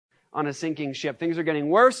on a sinking ship. Things are getting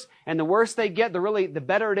worse, and the worse they get, the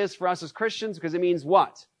better it is for us as Christians, because it means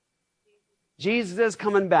what? Jesus is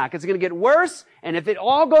coming back. It's going to get worse, and if it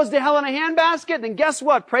all goes to hell in a handbasket, then guess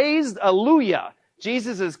what? Praise Alleluia.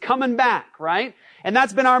 Jesus is coming back, right? And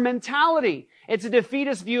that's been our mentality. It's a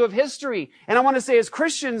defeatist view of history. And I want to say as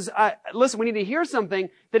Christians, listen, we need to hear something,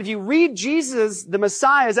 that if you read Jesus, the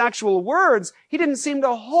Messiah's actual words, he didn't seem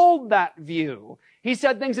to hold that view. He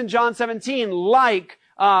said things in John 17 like,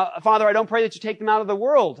 Father, I don't pray that you take them out of the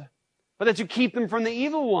world, but that you keep them from the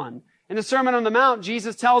evil one. In the Sermon on the Mount,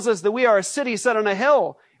 Jesus tells us that we are a city set on a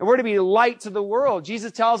hill, and we're to be light to the world.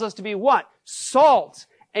 Jesus tells us to be what? Salt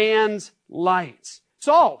and light.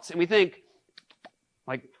 Salt. And we think,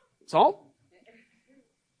 like, salt?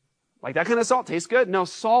 Like that kind of salt tastes good? No,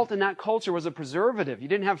 salt in that culture was a preservative. You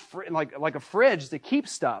didn't have like a fridge to keep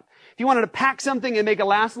stuff. If you wanted to pack something and make it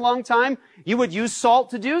last a long time, you would use salt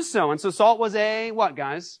to do so. And so salt was a, what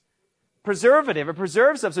guys? Preservative. It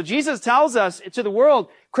preserves stuff. So Jesus tells us to the world,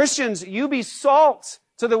 Christians, you be salt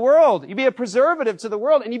to the world. You be a preservative to the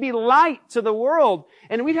world, and you be light to the world.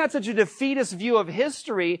 And we've had such a defeatist view of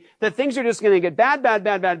history that things are just going to get bad, bad,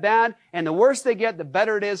 bad, bad, bad. And the worse they get, the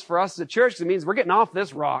better it is for us as a church, because it means we're getting off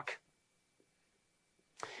this rock.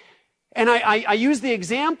 And I used the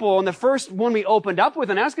example in the first one we opened up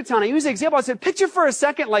with in Eschaton. I used the example. I said, picture for a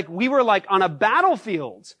second like we were like on a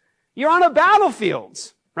battlefield. You're on a battlefield,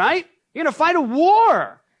 right? You're going to fight a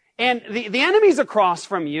war. And the enemy's across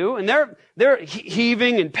from you, and they're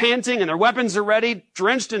heaving and panting, and their weapons are ready,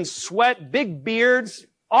 drenched in sweat, big beards.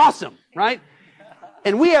 Awesome, right?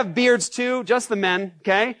 And we have beards too, just the men,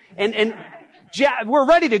 okay? And we're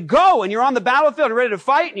ready to go, and you're on the battlefield, and ready to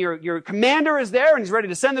fight, and your commander is there, and he's ready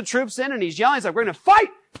to send the troops in, and he's yelling, he's like, we're going to fight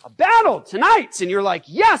a battle tonight. And you're like,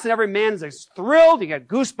 yes, and every man's like thrilled, you got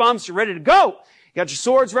goosebumps, you're ready to go. You got your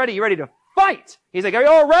swords ready, you're ready to fight. He's like, are you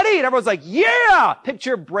all ready? And everyone's like, yeah!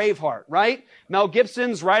 Picture Braveheart, right? Mel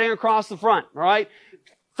Gibson's riding across the front, all right?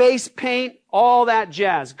 Face paint, all that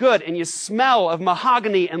jazz. Good. And you smell of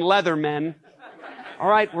mahogany and leather, men. All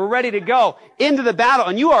right, we're ready to go into the battle,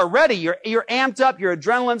 and you are ready. You're amped up, your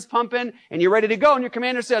adrenaline's pumping, and you're ready to go. And your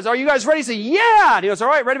commander says, are you guys ready? You say, yeah! And he goes, all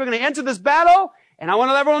right, ready, we're going to enter this battle. And I want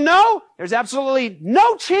to let everyone know, there's absolutely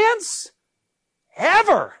no chance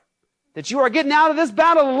ever that you are getting out of this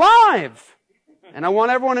battle alive. And I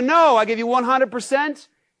want everyone to know, I give you 100%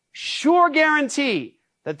 sure guarantee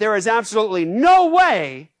that there is absolutely no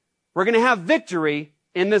way we're going to have victory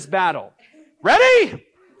in this battle. Ready?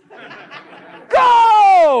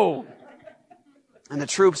 Go! And the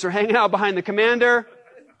troops are hanging out behind the commander.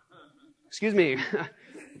 Excuse me,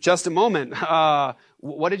 just a moment.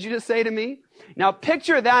 What did you just say to me? Now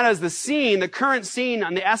picture that as the scene, the current scene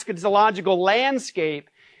on the eschatological landscape.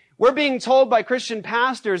 We're being told by Christian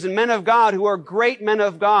pastors and men of God who are great men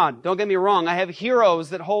of God. Don't get me wrong. I have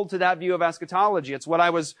heroes that hold to that view of eschatology. It's what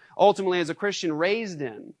I was ultimately as a Christian raised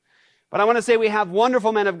in. But I want to say we have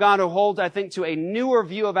wonderful men of God who hold, I think, to a newer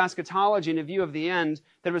view of eschatology and a view of the end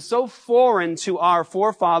that was so foreign to our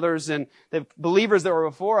forefathers and the believers that were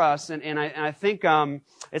before us. And I think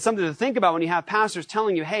it's something to think about when you have pastors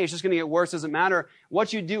telling you, hey, it's just going to get worse, doesn't matter.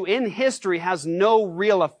 What you do in history has no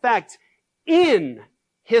real effect in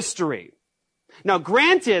history. Now,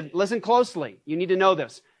 granted, listen closely. You need to know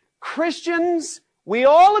this. Christians, we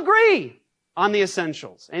all agree on the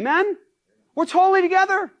essentials. Amen? We're totally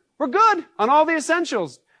together. We're good on all the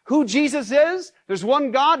essentials. Who Jesus is, there's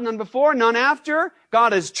one God, none before, none after.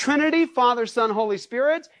 God is Trinity, Father, Son, Holy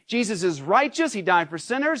Spirit. Jesus is righteous. He died for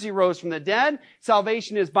sinners. He rose from the dead.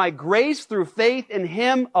 Salvation is by grace through faith in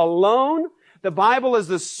Him alone. The Bible is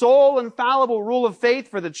the sole infallible rule of faith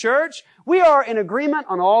for the church. We are in agreement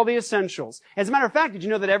on all the essentials. As a matter of fact, did you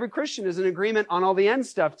know that every Christian is in agreement on all the end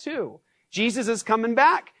stuff too? Jesus is coming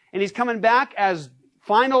back, and He's coming back as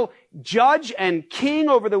final judge and king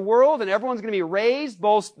over the world, and everyone's going to be raised,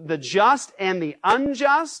 both the just and the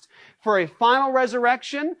unjust, for a final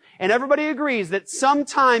resurrection. And everybody agrees that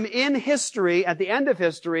sometime in history, at the end of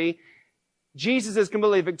history, Jesus is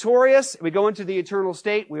completely victorious. We go into the eternal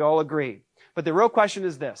state. We all agree. But the real question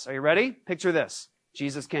is this. Are you ready? Picture this.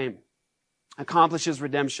 Jesus came, accomplishes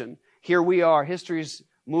redemption. Here we are. History's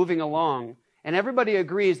moving along. And everybody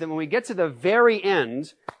agrees that when we get to the very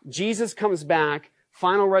end, Jesus comes back,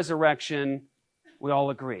 final resurrection, we all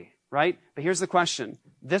agree, right? But here's the question.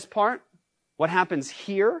 This part, what happens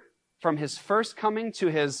here from His first coming to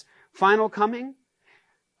His final coming,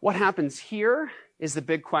 what happens here is the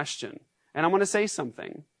big question. And I want to say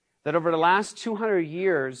something, that over the last 200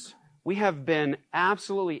 years, we have been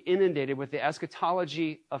absolutely inundated with the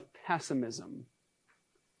eschatology of pessimism.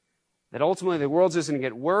 that ultimately the world's just going to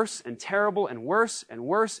get worse and terrible and worse and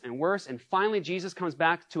worse and worse, and finally Jesus comes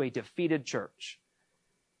back to a defeated church.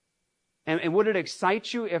 And would it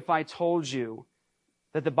excite you if I told you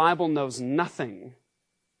that the Bible knows nothing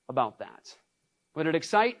about that? Would it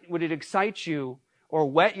excite you or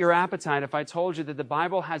whet your appetite if I told you that the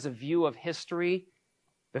Bible has a view of history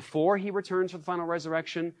before he returns for the final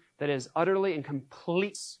resurrection that is utterly and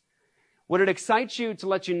complete? Would it excite you to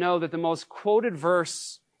let you know that the most quoted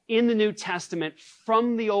verse in the New Testament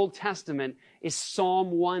from the Old Testament is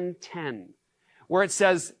Psalm 110, where it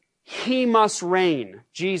says, he must reign,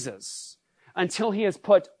 Jesus, until he has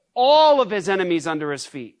put all of his enemies under his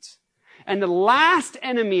feet. And the last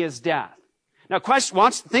enemy is death. Now,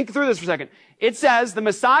 think through this for a second. It says the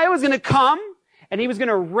Messiah was going to come and he was going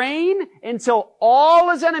to reign until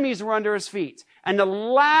all his enemies were under his feet. And the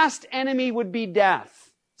last enemy would be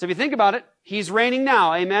death. So if you think about it, he's reigning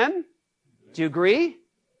now. Amen? Do you agree?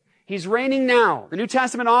 He's reigning now. The New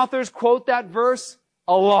Testament authors quote that verse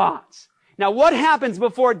a lot. Now, what happens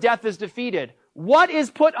before death is defeated? What is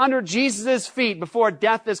put under Jesus' feet before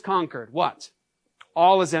death is conquered? What?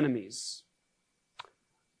 All his enemies.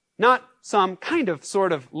 Not some kind of,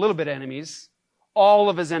 sort of, little bit enemies. All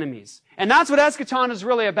of his enemies. And that's what Eschaton is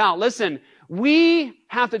really about. Listen, we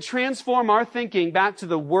have to transform our thinking back to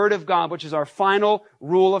the Word of God, which is our final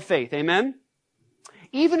rule of faith. Amen?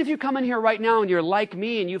 Even if you come in here right now and you're like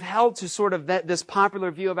me and you've held to sort of this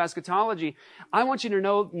popular view of eschatology, I want you to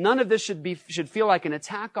know none of this should feel like an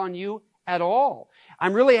attack on you at all.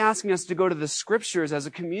 I'm really asking us to go to the Scriptures as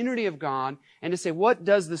a community of God and to say, what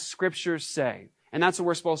does the Scriptures say? And that's what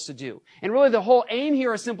we're supposed to do. And really the whole aim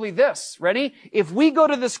here is simply this. Ready? If we go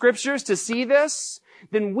to the Scriptures to see this,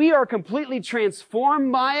 then we are completely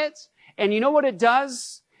transformed by it. And you know what it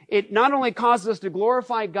does? It not only causes us to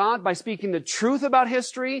glorify God by speaking the truth about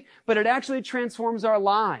history, but it actually transforms our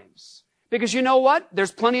lives. Because you know what?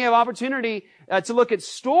 There's plenty of opportunity to look at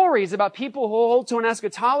stories about people who hold to an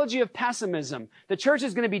eschatology of pessimism. The church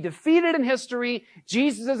is going to be defeated in history.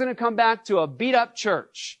 Jesus is going to come back to a beat-up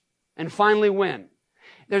church and finally win.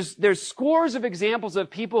 There's scores of examples of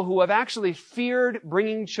people who have actually feared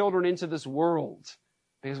bringing children into this world.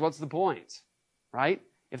 Because what's the point? Right?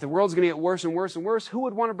 If the world's going to get worse and worse and worse, who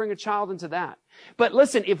would want to bring a child into that? But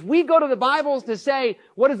listen, if we go to the Bible to say,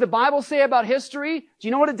 what does the Bible say about history? Do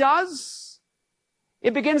you know what it does?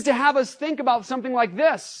 It begins to have us think about something like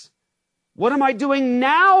this. What am I doing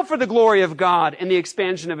now for the glory of God and the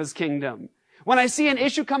expansion of His kingdom? When I see an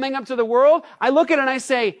issue coming up to the world, I look at it and I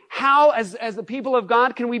say, how, as the people of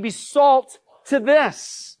God, can we be salt to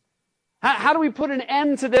this? How do we put an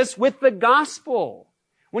end to this with the gospel?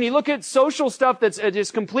 When you look at social stuff that's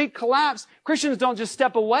just complete collapse, Christians don't just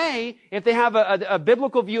step away if they have a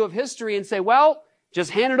biblical view of history and say, well,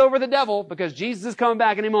 just hand it over to the devil because Jesus is coming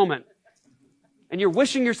back any moment. And you're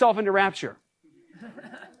wishing yourself into rapture.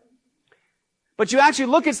 But you actually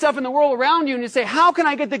look at stuff in the world around you and you say, how can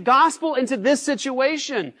I get the gospel into this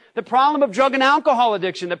situation? The problem of drug and alcohol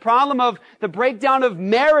addiction, the problem of the breakdown of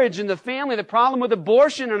marriage in the family, the problem with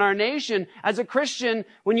abortion in our nation. As a Christian,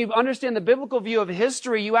 when you understand the biblical view of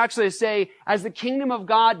history, you actually say, as the kingdom of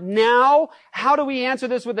God now, how do we answer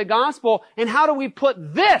this with the gospel? And how do we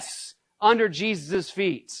put this under Jesus'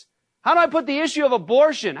 feet? How do I put the issue of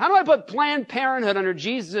abortion? How do I put Planned Parenthood under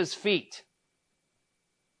Jesus' feet?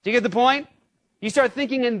 Do you get the point? You start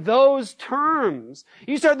thinking in those terms.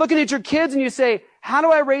 You start looking at your kids and you say, how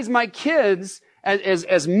do I raise my kids,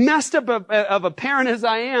 as messed up of a parent as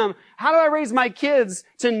I am, how do I raise my kids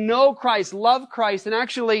to know Christ, love Christ, and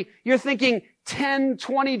actually you're thinking 10,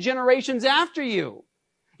 20 generations after you.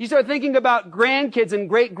 You start thinking about grandkids and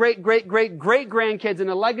great-great-great-great-great-grandkids and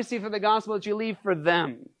a legacy for the gospel that you leave for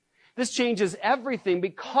them. This changes everything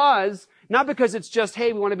not because it's just,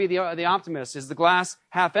 hey, we want to be the optimist. Is the glass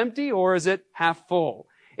half empty or is it half full?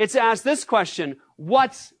 It's to ask this question,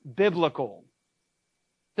 what's biblical?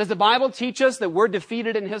 Does the Bible teach us that we're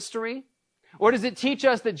defeated in history? Or does it teach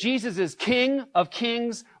us that Jesus is King of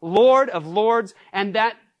kings, Lord of lords, and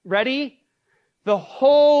that, ready? The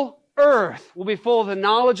whole earth will be full of the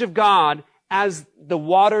knowledge of God as the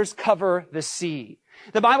waters cover the sea.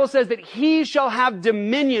 The Bible says that He shall have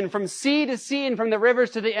dominion from sea to sea and from the rivers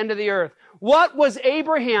to the end of the earth. What was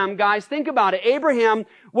Abraham, guys? Think about it. Abraham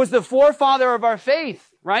was the forefather of our faith,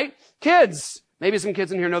 right? Kids. Maybe some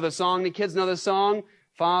kids in here know the song. The kids know the song.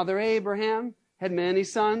 Father Abraham had many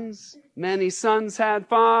sons had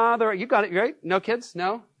father. You got it, right? No kids?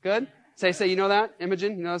 No? Good? Say, you know that?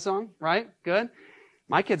 Imogen, you know the song? Right? Good?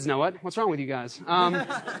 My kids know it. What's wrong with you guys?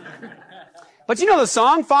 But But you know the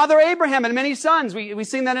song, Father Abraham had many sons. We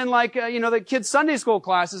sing that in the kids' Sunday school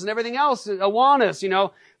classes and everything else.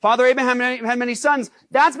 Awanas, Father Abraham had many sons.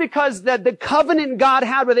 That's because the covenant God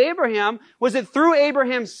had with Abraham was that through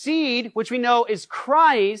Abraham's seed, which we know is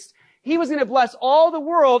Christ, he was going to bless all the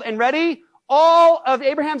world. And ready? All of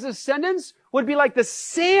Abraham's descendants would be like the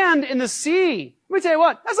sand in the sea. Let me tell you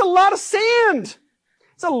what, that's a lot of sand.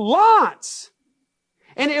 It's a lot.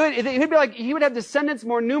 And it would be like he would have descendants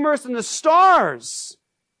more numerous than the stars.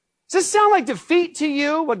 Does this sound like defeat to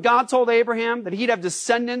you, what God told Abraham, that he'd have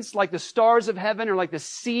descendants like the stars of heaven or like the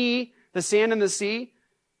sea, the sand in the sea?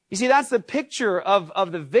 You see, that's the picture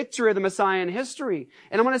of the victory of the Messiah in history.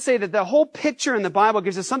 And I want to say that the whole picture in the Bible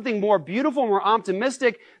gives us something more beautiful, more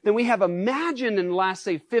optimistic than we have imagined in the last,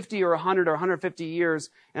 say, 50 or 100 or 150 years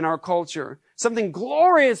in our culture. Something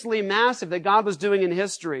gloriously massive that God was doing in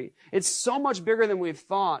history. It's so much bigger than we've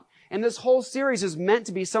thought. And this whole series is meant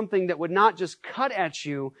to be something that would not just cut at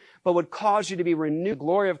you, but would cause you to be renewed. The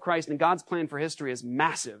glory of Christ and God's plan for history is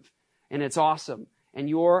massive, and it's awesome, and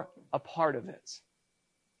you're a part of it.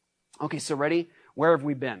 Okay, so ready? Where have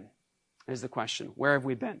we been? Is the question. Where have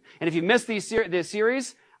we been? And if you missed this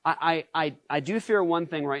series, I do fear one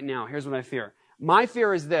thing right now. Here's what I fear. My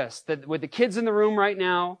fear is this, that with the kids in the room right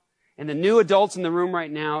now, and the new adults in the room right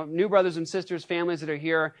now, new brothers and sisters, families that are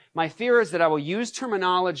here, my fear is that I will use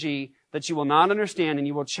terminology that you will not understand and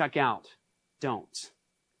you will check out. Don't.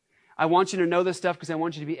 I want you to know this stuff because I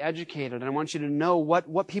want you to be educated, and I want you to know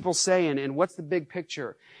what people say and what's the big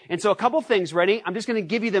picture. And so a couple things, ready? I'm just going to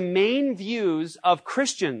give you the main views of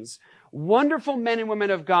Christians, wonderful men and women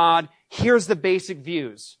of God. Here's the basic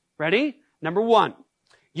views. Ready? Number one,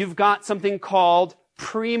 you've got something called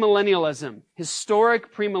premillennialism,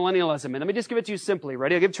 historic premillennialism. And let me just give it to you simply.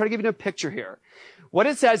 Ready? I'll try to give you a picture here. What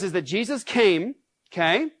it says is that Jesus came,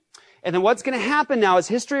 okay? And then what's going to happen now as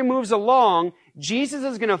history moves along, Jesus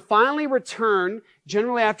is going to finally return,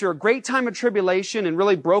 generally after a great time of tribulation and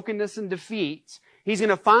really brokenness and defeat. He's going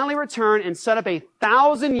to finally return and set up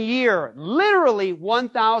 1,000-year, literally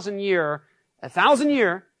 1,000-year,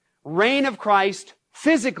 1,000-year reign of Christ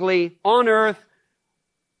physically on earth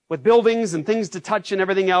with buildings and things to touch and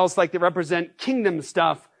everything else like they represent kingdom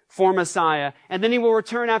stuff for Messiah. And then he will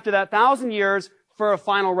return after that 1,000 years for a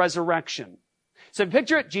final resurrection. So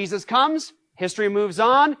picture it, Jesus comes, history moves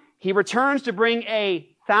on, he returns to bring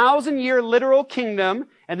 1,000-year literal kingdom,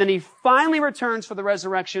 and then he finally returns for the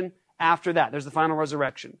resurrection after that. There's the final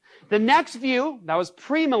resurrection. The next view, that was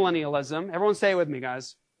premillennialism. Everyone say it with me,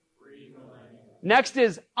 guys. Next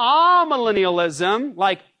is amillennialism,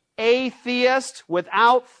 like atheist,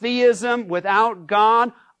 without theism, without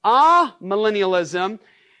God. Amillennialism.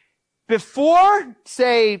 Before,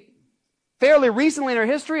 say, fairly recently in our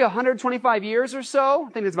history, 125 years or so,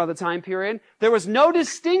 I think that's about the time period, there was no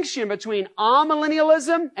distinction between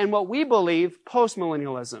amillennialism and what we believe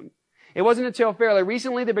postmillennialism. It wasn't until fairly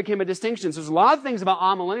recently there became a distinction. So there's a lot of things about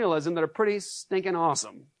amillennialism that are pretty stinking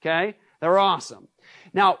awesome, okay? They're awesome.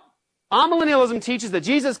 Now, amillennialism teaches that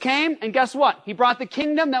Jesus came, and guess what? He brought the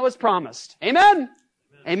kingdom that was promised. Amen?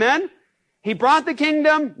 Amen? He brought the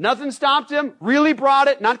kingdom, nothing stopped him, really brought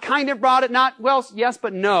it, not kind of brought it, not, well, yes,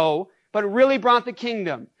 but no, but really brought the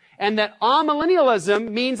kingdom. And that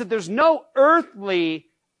amillennialism means that there's no earthly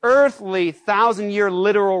 1,000-year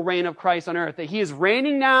literal reign of Christ on earth. That he is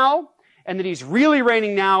reigning now, and that he's really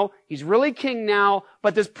reigning now, he's really king now,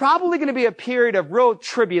 but there's probably going to be a period of real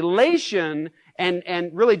tribulation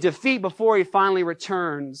and really defeat before he finally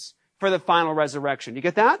returns for the final resurrection. You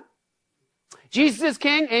get that? Jesus is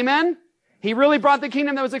king, amen? He really brought the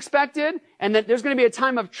kingdom that was expected, and that there's going to be a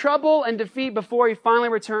time of trouble and defeat before he finally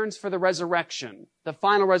returns for the resurrection, the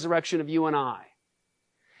final resurrection of you and I.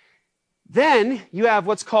 Then you have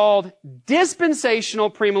what's called dispensational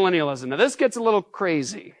premillennialism. Now this gets a little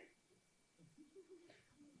crazy.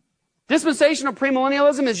 Dispensational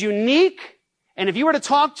premillennialism is unique, and if you were to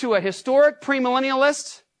talk to a historic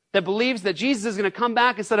premillennialist that believes that Jesus is going to come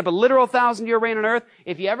back and set up a literal 1,000-year reign on earth,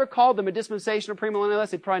 if you ever called them a dispensational premillennialist,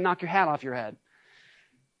 they'd probably knock your hat off your head.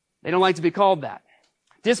 They don't like to be called that.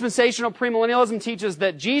 Dispensational premillennialism teaches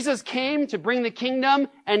that Jesus came to bring the kingdom,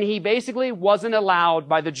 and he basically wasn't allowed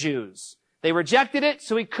by the Jews. They rejected it,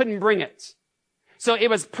 so he couldn't bring it. So it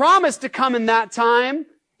was promised to come in that time.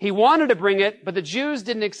 He wanted to bring it, but the Jews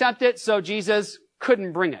didn't accept it, so Jesus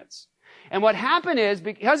couldn't bring it. And what happened is,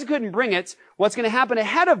 because he couldn't bring it, what's going to happen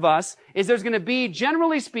ahead of us is there's going to be,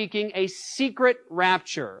 generally speaking, a secret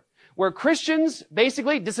rapture, where Christians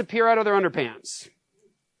basically disappear out of their underpants.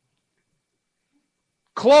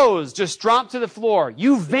 Clothes just drop to the floor.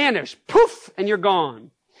 You vanish. Poof! And you're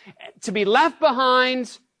gone. To be left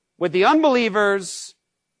behind with the unbelievers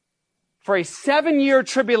for a 7-year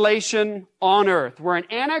tribulation on earth where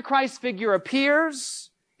an Antichrist figure appears.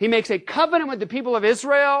 He makes a covenant with the people of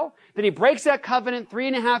Israel. Then he breaks that covenant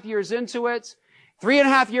 3.5 years into it.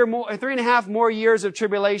 3.5 more years of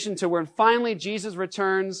tribulation to when finally Jesus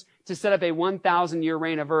returns to set up a 1,000-year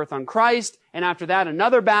reign of earth on Christ. And after that,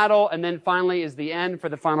 another battle. And then finally is the end for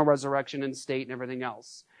the final resurrection and state and everything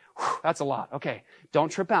else. Whew, that's a lot. Okay. Don't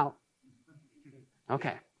trip out.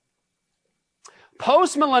 Okay.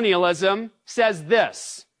 Postmillennialism says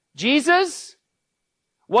this. Jesus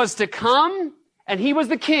was to come and he was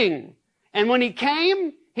the king. And when he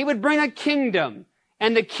came, he would bring a kingdom.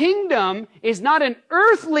 And the kingdom is not an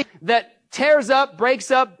earthly that tears up, breaks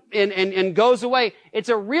up, and goes away. It's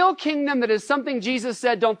a real kingdom that is something Jesus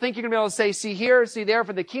said, don't think you're going to be able to say, see here, see there,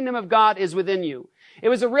 for the kingdom of God is within you. It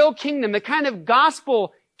was a real kingdom, the kind of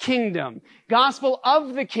gospel kingdom, gospel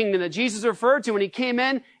of the kingdom that Jesus referred to when he came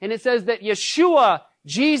in. And it says that Yeshua,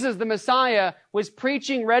 Jesus, the Messiah, was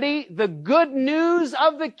preaching, ready, the good news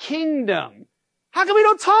of the kingdom. How come we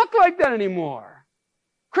don't talk like that anymore?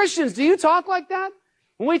 Christians, do you talk like that?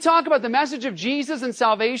 When we talk about the message of Jesus and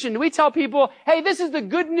salvation, do we tell people, hey, this is the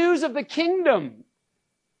good news of the kingdom?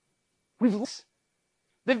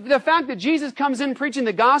 The fact that Jesus comes in preaching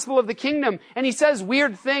the gospel of the kingdom and he says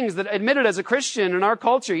weird things that admitted as a Christian in our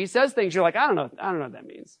culture, he says things you're like, I don't know what that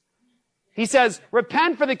means. He says,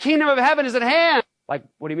 repent for the kingdom of heaven is at hand. Like,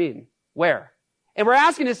 what do you mean? Where? And we're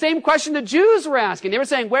asking the same question the Jews were asking. They were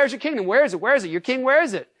saying, where's your kingdom? Where is it? Where is it? Your king, where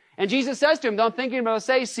is it? And Jesus says to him, don't think you're going to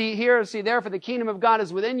say, see here, see there, for the kingdom of God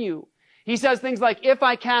is within you. He says things like, if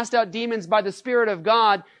I cast out demons by the Spirit of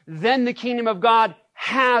God, then the kingdom of God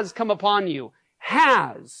has come upon you.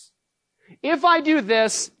 Has. If I do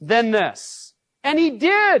this, then this. And he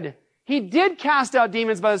did. He did cast out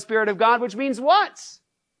demons by the Spirit of God, which means what?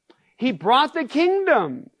 He brought the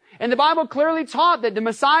kingdom. And the Bible clearly taught that the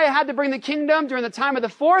Messiah had to bring the kingdom during the time of the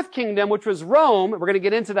fourth kingdom, which was Rome. We're going to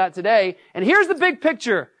get into that today. And here's the big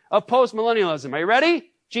picture of postmillennialism. Are you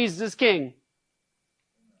ready? Jesus is king.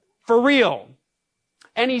 For real.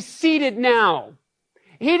 And he's seated now.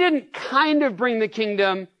 He didn't kind of bring the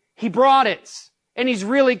kingdom. He brought it. And he's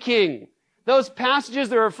really king. Those passages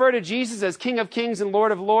that refer to Jesus as King of Kings and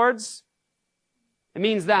Lord of Lords, it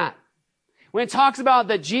means that. When it talks about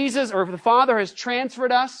that Jesus or the Father has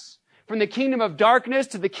transferred us from the kingdom of darkness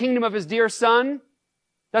to the kingdom of his dear Son,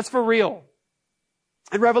 that's for real.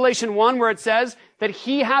 In Revelation 1, where it says that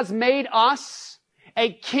he has made us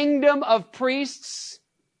a kingdom of priests,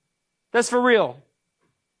 that's for real.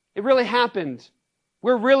 It really happened.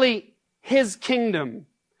 We're really his kingdom.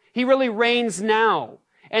 He really reigns now.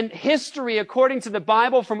 And history, according to the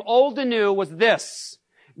Bible from old to new, was this.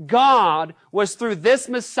 God was through this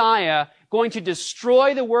Messiah going to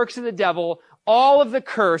destroy the works of the devil, all of the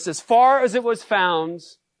curse as far as it was found,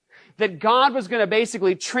 that God was going to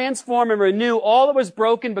basically transform and renew all that was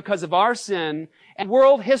broken because of our sin. And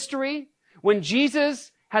world history, when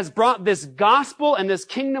Jesus has brought this gospel and this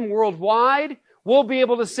kingdom worldwide, we'll be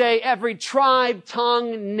able to say every tribe,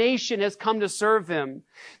 tongue, nation has come to serve him.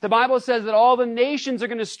 The Bible says that all the nations are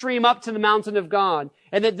going to stream up to the mountain of God,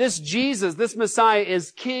 and that this Jesus, this Messiah,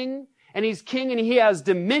 is king, and he's king and he has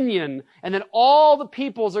dominion, and that all the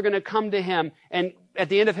peoples are going to come to him. And at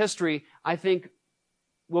the end of history, I think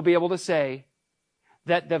we'll be able to say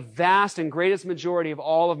that the vast and greatest majority of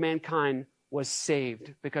all of mankind was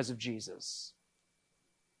saved because of Jesus.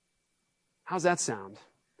 How's that sound?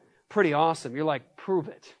 Pretty awesome. You're like, prove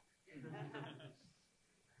it.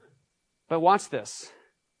 But watch this.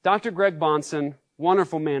 Dr. Greg Bonson,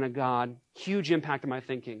 wonderful man of God, huge impact on my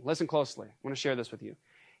thinking. Listen closely. I want to share this with you.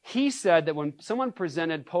 He said that when someone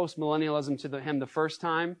presented postmillennialism to him the first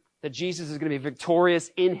time, that Jesus is going to be victorious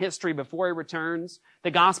in history before he returns, the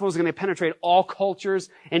gospel is going to penetrate all cultures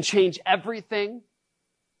and change everything.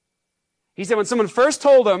 He said when someone first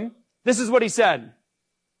told him, this is what he said.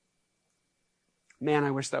 Man,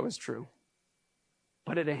 I wish that was true.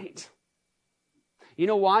 But it ain't. You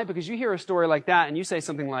know why? Because you hear a story like that and you say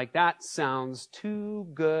something like, that sounds too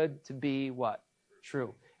good to be what?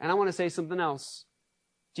 True. And I want to say something else.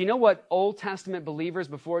 Do you know what Old Testament believers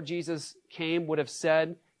before Jesus came would have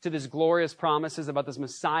said to these glorious promises about this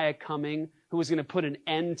Messiah coming who was going to put an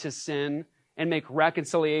end to sin and make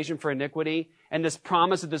reconciliation for iniquity? And this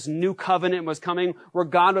promise that this new covenant was coming where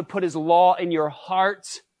God would put his law in your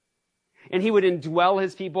heart and he would indwell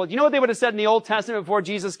his people. Do you know what they would have said in the Old Testament before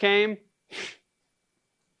Jesus came?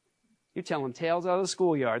 You're telling tales out of the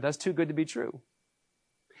schoolyard. That's too good to be true.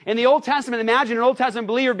 In the Old Testament, imagine an Old Testament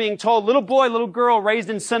believer being told, little boy, little girl raised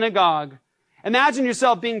in synagogue. Imagine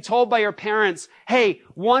yourself being told by your parents, hey,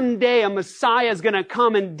 one day a Messiah is going to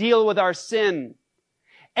come and deal with our sin.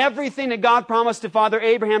 Everything that God promised to Father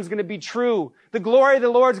Abraham is going to be true. The glory of the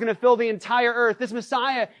Lord is going to fill the entire earth. This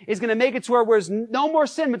Messiah is going to make it to where there's no more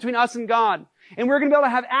sin between us and God. And we're going to be able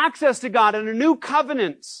to have access to God in a new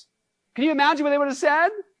covenant. Can you imagine what they would have said?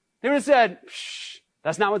 They would have said, shh,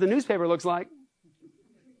 that's not what the newspaper looks like.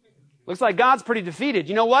 Looks like God's pretty defeated.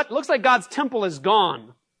 You know what? Looks like God's temple is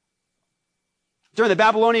gone. During the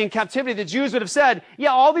Babylonian captivity, the Jews would have said, yeah,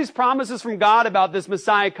 all these promises from God about this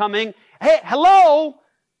Messiah coming. Hey, hello?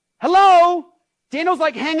 Daniel's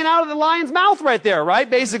like hanging out of the lion's mouth right there, right?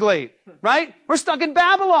 Basically, right? We're stuck in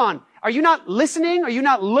Babylon. Are you not listening? Are you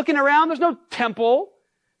not looking around? There's no temple.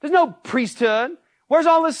 There's no priesthood. Where's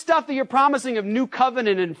all this stuff that you're promising of new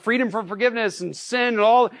covenant and freedom from forgiveness and sin and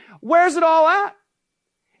all? Where's it all at?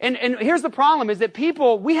 And here's the problem is that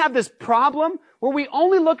we have this problem where we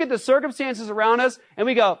only look at the circumstances around us and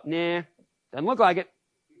we go, nah, doesn't look like it.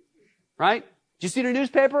 Right? Did you see the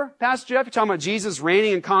newspaper, Pastor Jeff? You're talking about Jesus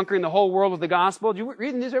reigning and conquering the whole world with the gospel. Did you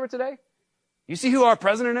read the newspaper today? You see who our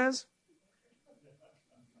president is?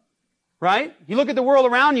 Right? You look at the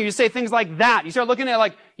world around you, you say things like that. You start looking at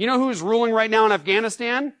like, you know who's ruling right now in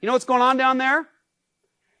Afghanistan? You know what's going on down there?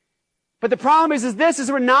 But the problem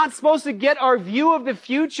is we're not supposed to get our view of the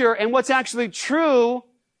future and what's actually true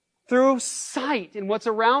through sight and what's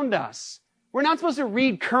around us. We're not supposed to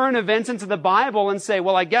read current events into the Bible and say,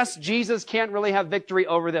 well, I guess Jesus can't really have victory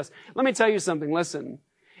over this. Let me tell you something. Listen,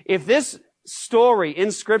 if this story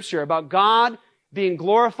in Scripture about God being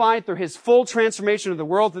glorified through His full transformation of the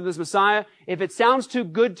world through this Messiah, if it sounds too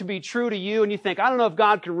good to be true to you and you think, I don't know if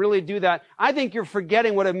God can really do that, I think you're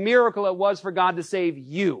forgetting what a miracle it was for God to save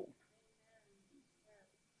you.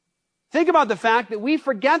 Think about the fact that we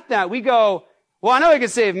forget that. We go, well, I know He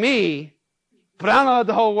could save me, but I don't know about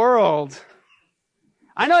the whole world.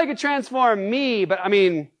 I know He could transform me, but I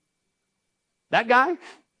mean, that guy?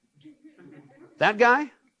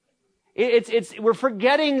 We're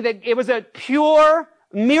forgetting that it was a pure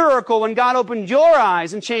miracle when God opened your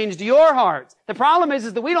eyes and changed your heart. The problem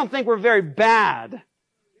is that we don't think we're very bad.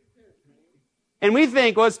 And we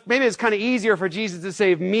think, well, maybe it's kind of easier for Jesus to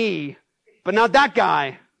save me, but not that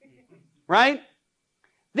guy. Right?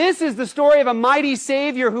 This is the story of a mighty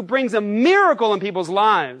Savior who brings a miracle in people's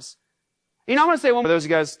lives. You know, I want to say one for those of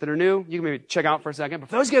you guys that are new, you can maybe check out for a second, but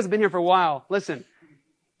for those of you guys that have been here for a while, listen,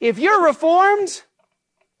 if you're Reformed,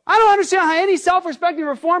 I don't understand how any self-respecting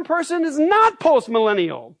Reformed person is not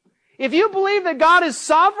post-millennial. If you believe that God is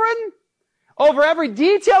sovereign over every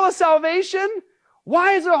detail of salvation,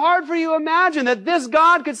 why is it hard for you to imagine that this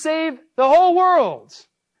God could save the whole world?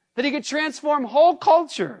 That He could transform whole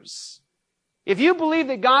cultures? If you believe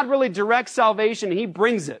that God really directs salvation, He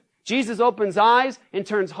brings it. Jesus opens eyes and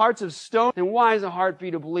turns hearts of stone, then why is it hard for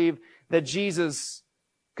you to believe that Jesus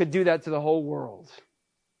could do that to the whole world?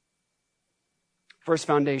 First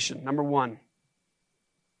foundation, number one.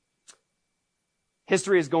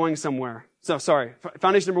 History is going somewhere.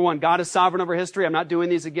 Foundation number one, God is sovereign over history. I'm not doing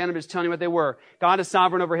these again, I'm just telling you what they were. God is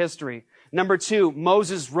sovereign over history. Number two,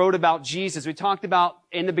 Moses wrote about Jesus. We talked about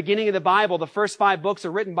in the beginning of the Bible, the first 5 books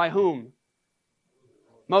are written by whom?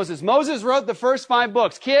 Moses. Moses wrote the first 5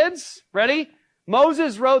 books. Kids, ready?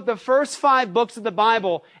 Moses wrote the first 5 books of the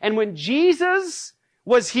Bible. And when Jesus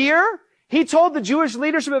was here, He told the Jewish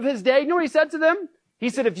leadership of His day, you know what He said to them? He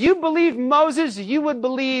said, if you believe Moses, you would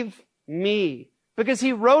believe me, because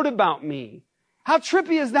he wrote about me. How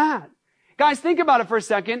trippy is that? Guys, think about it for a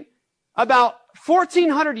second. About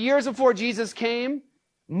 1,400 years before Jesus came,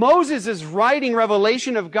 Moses is writing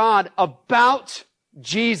revelation of God about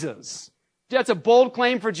Jesus. That's a bold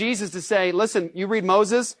claim for Jesus to say, listen, you read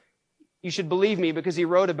Moses, you should believe me because he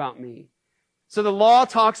wrote about me. So the law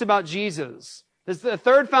talks about Jesus. This is the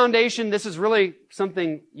third foundation. This is really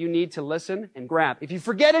something you need to listen and grab. If you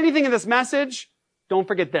forget anything in this message, don't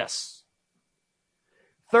forget this.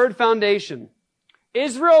 Third foundation.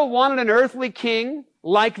 Israel wanted an earthly king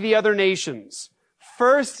like the other nations.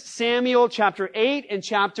 1 Samuel chapter 8 and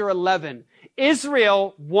chapter 11.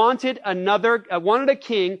 Israel wanted a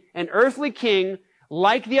king, an earthly king,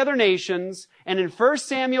 like the other nations. And in 1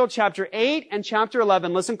 Samuel chapter 8 and chapter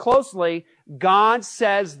 11, listen closely, God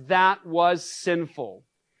says that was sinful.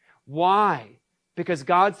 Why? Because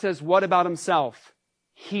God says what about Himself?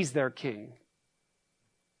 He's their king.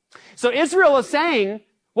 So Israel is saying,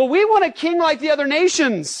 well, we want a king like the other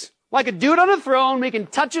nations. Like a dude on a throne, we can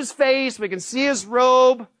touch his face, we can see his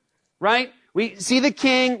robe, right? We see the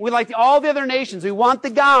king. We like all the other nations. We want the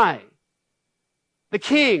guy, the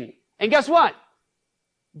king. And guess what?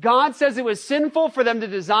 God says it was sinful for them to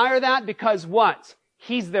desire that because what?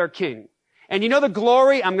 He's their king. And you know the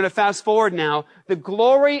glory, I'm going to fast forward now. The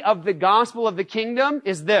glory of the gospel of the kingdom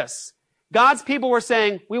is this. God's people were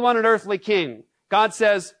saying, we want an earthly king. God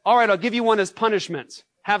says, all right, I'll give you one as punishment.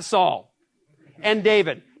 Have Saul and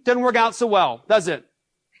David. Doesn't work out so well, does it?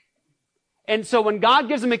 And so when God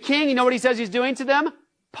gives them a king, you know what he says he's doing to them?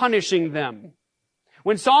 Punishing them.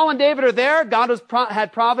 When Saul and David are there, God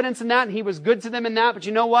had providence in that, and he was good to them in that. But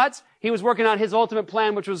you know what? He was working out his ultimate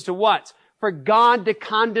plan, which was to what? For God to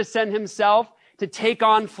condescend himself, to take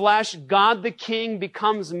on flesh. God the King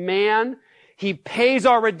becomes man. He pays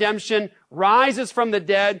our redemption, rises from the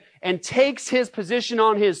dead, and takes his position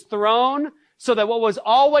on his throne, so that what was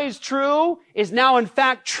always true is now in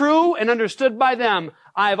fact true and understood by them.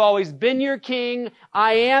 I have always been your king.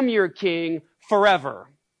 I am your king forever.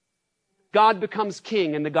 God becomes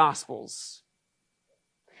king in the Gospels.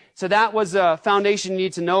 So that was a foundation you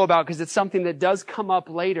need to know about because it's something that does come up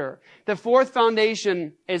later. The fourth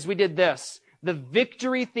foundation is we did this. The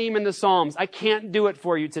victory theme in the Psalms. I can't do it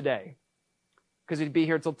for you today because we'd be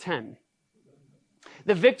here till 10.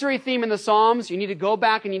 The victory theme in the Psalms, you need to go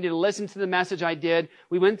back and you need to listen to the message I did.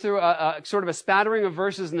 We went through a sort of a spattering of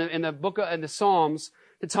verses in the Psalms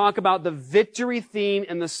to talk about the victory theme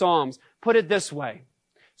in the Psalms. Put it this way.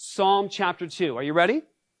 Psalm chapter 2. Are you ready?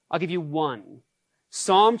 I'll give you one.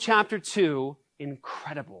 Psalm chapter 2,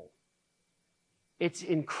 incredible. It's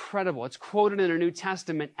incredible. It's quoted in the New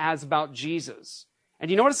Testament as about Jesus. And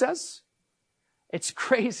you know what it says? It's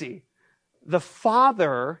crazy. The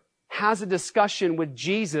Father has a discussion with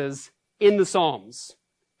Jesus in the Psalms,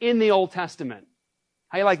 in the Old Testament.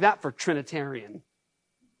 How you like that for Trinitarian?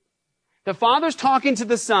 The Father's talking to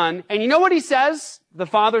the Son, and you know what he says? The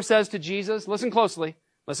Father says to Jesus, listen closely.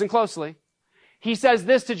 Listen closely. He says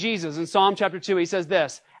this to Jesus in Psalm chapter 2. He says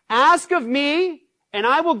this, ask of me, and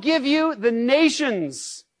I will give you the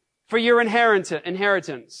nations for your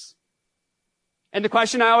inheritance. And the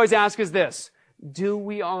question I always ask is this, do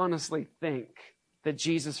we honestly think that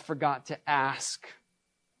Jesus forgot to ask?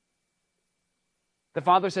 The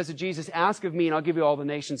Father says to Jesus, ask of me, and I'll give you all the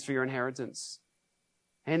nations for your inheritance.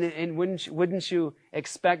 And wouldn't you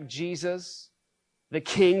expect Jesus, the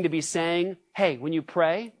King, to be saying, hey, when you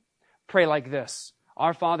pray like this.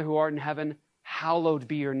 Our Father who art in heaven, hallowed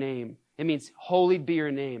be your name. It means holy be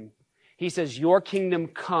your name. He says, your kingdom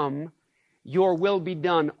come, your will be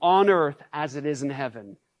done on earth as it is in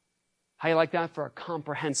heaven. How you like that for a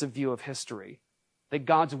comprehensive view of history? That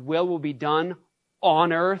God's will be done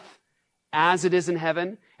on earth as it is in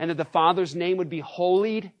heaven, and that the Father's name would be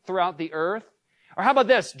holied throughout the earth. Or how about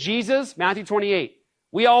this? Jesus, Matthew 28.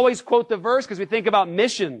 We always quote the verse because we think about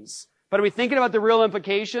missions. But are we thinking about the real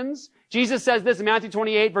implications? Jesus says this in Matthew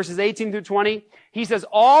 28, verses 18 through 20. He says,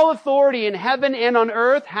 all authority in heaven and on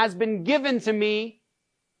earth has been given to me.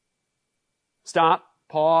 Stop,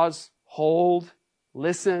 pause, hold,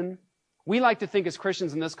 listen. We like to think as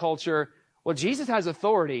Christians in this culture, well, Jesus has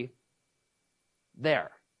authority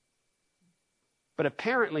there. But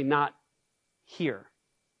apparently not here.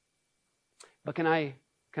 But can I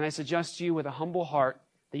suggest to you with a humble heart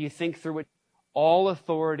that you think through it? All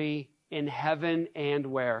authority in heaven and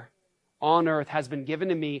where? On earth has been given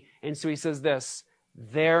to me. And so he says this,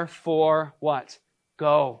 therefore what?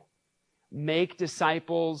 Go. Make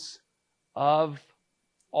disciples of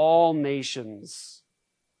all nations.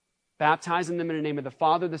 Baptizing them in the name of the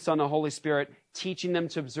Father, the Son, and the Holy Spirit, teaching them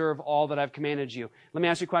to observe all that I've commanded you. Let me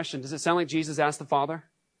ask you a question. Does it sound like Jesus asked the Father?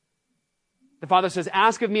 The Father says,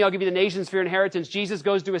 ask of me, I'll give you the nations for your inheritance. Jesus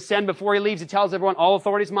goes to ascend. Before he leaves, he tells everyone, all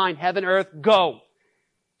authority is mine, heaven, earth, go.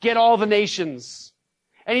 Get all the nations.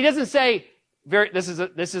 And he doesn't say, this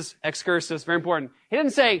is excursus, very important. He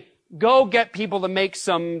didn't say, go get people to make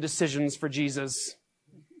some decisions for Jesus.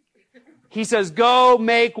 He says, go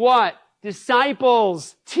make what?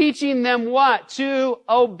 Disciples, teaching them what? To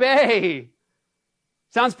obey.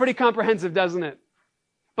 Sounds pretty comprehensive, doesn't it?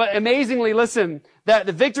 But amazingly, listen, that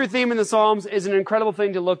the victory theme in the Psalms is an incredible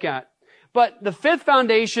thing to look at. But the fifth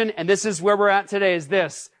foundation, and this is where we're at today, is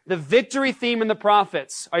this. The victory theme in the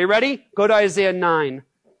prophets. Are you ready? Go to Isaiah 9.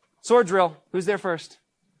 Sword drill. Who's there first?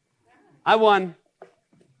 I won,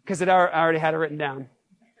 because I already had it written down.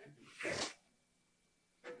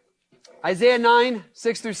 Isaiah 9,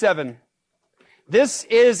 6 through 7. This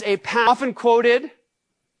is a often quoted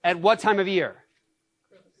at what time of year?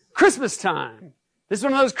 Christmas time. This is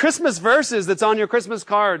one of those Christmas verses that's on your Christmas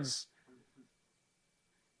cards.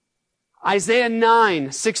 Isaiah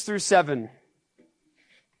 9, 6 through 7.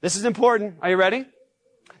 This is important. Are you ready?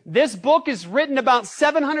 This book is written about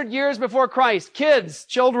 700 years before Christ. Kids,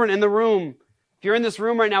 children in the room. If you're in this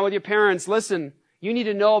room right now with your parents, listen. You need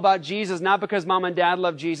to know about Jesus, not because mom and dad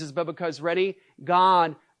love Jesus, but because, ready,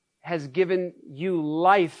 God has given you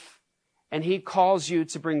life And he calls you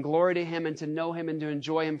to bring glory to him and to know him and to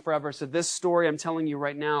enjoy him forever. So this story I'm telling you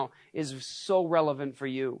right now is so relevant for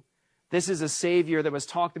you. This is a Savior that was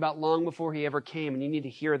talked about long before he ever came, and you need to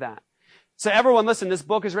hear that. So everyone, listen, this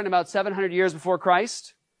book is written about 700 years before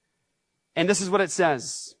Christ. And this is what it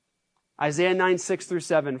says. Isaiah 9, 6 through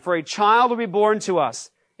 7. For a child will be born to us.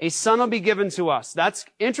 A son will be given to us. That's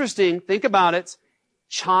interesting. Think about it.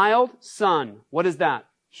 Child, son. What is that?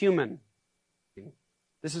 Human.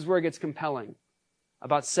 This is where it gets compelling.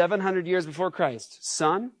 About 700 years before Christ.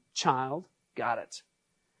 Son, child, got it.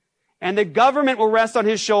 And the government will rest on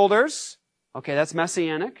his shoulders. Okay, that's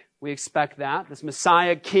messianic. We expect that. This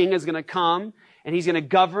Messiah king is going to come, and he's going to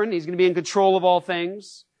govern. He's going to be in control of all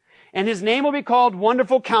things. And his name will be called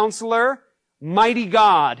Wonderful Counselor, Mighty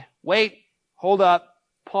God. Wait, hold up.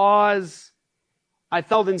 Pause. I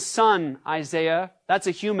felt in son, Isaiah. That's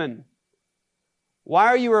a human. Why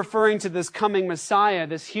are you referring to this coming Messiah,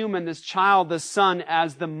 this human, this child, this son,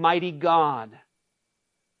 as the mighty God?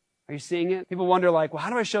 Are you seeing it? People wonder, like, well,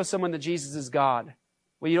 how do I show someone that Jesus is God?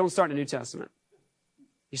 Well, you don't start in the New Testament.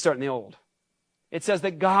 You start in the Old. It says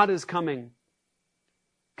that God is coming.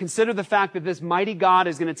 Consider the fact that this mighty God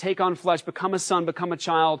is going to take on flesh, become a son, become a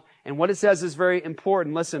child. And what it says is very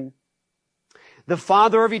important. Listen. The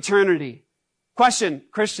Father of eternity. Question,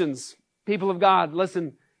 Christians, people of God,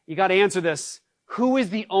 listen, you got to answer this. Who is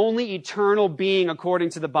the only eternal being according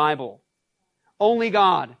to the Bible? Only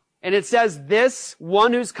God. And it says this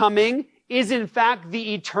one who's coming is in fact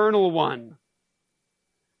the eternal one.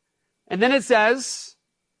 And then it says,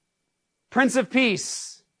 Prince of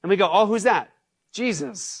Peace. And we go, oh, who's that?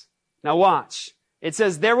 Jesus. Now watch. It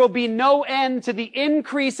says, there will be no end to the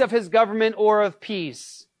increase of his government or of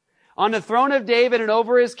peace. On the throne of David and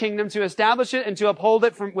over his kingdom, to establish it and to uphold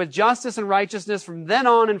it with justice and righteousness from then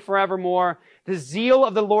on and forevermore. The zeal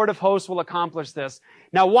of the Lord of hosts will accomplish this.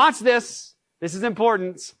 Now watch this. This is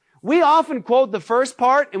important. We often quote the first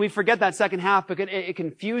part and we forget that second half because it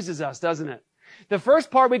confuses us, doesn't it? The first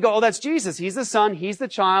part we go, oh, that's Jesus. He's the Son. He's the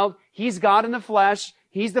child. He's God in the flesh.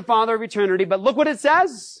 He's the Father of eternity. But look what it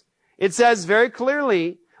says. It says very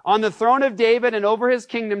clearly, on the throne of David and over his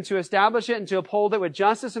kingdom, to establish it and to uphold it with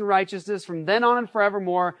justice and righteousness from then on and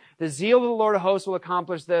forevermore. The zeal of the Lord of hosts will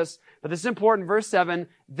accomplish this. But this is important. Verse 7,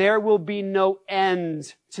 there will be no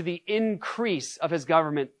end to the increase of his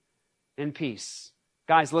government and peace.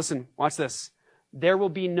 Guys, listen, watch this. There will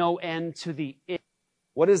be no end to the...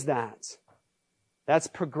 What is that? That's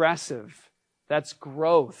progressive. That's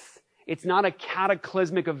growth. It's not a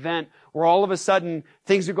cataclysmic event where all of a sudden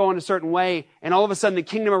things are going a certain way and all of a sudden the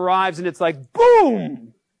kingdom arrives and it's like,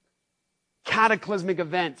 boom! Cataclysmic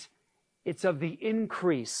event. It's of the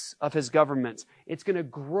increase of his government. It's going to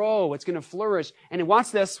grow. It's going to flourish. And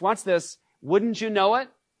watch this. Wouldn't you know it?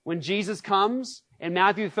 When Jesus comes in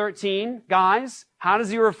Matthew 13, guys, how does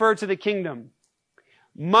he refer to the kingdom?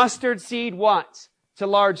 Mustard seed what? To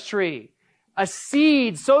large tree. A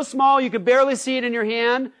seed so small you could barely see it in your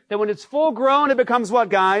hand, that when it's full grown, it becomes what,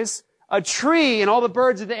 guys? A tree, and all the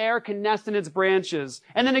birds of the air can nest in its branches.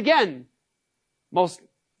 And then again, most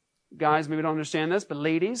guys maybe don't understand this, but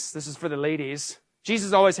ladies, this is for the ladies.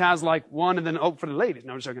 Jesus always has like one and then, oh, for the ladies.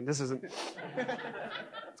 No, I'm joking. This isn't.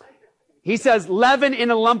 He says, leaven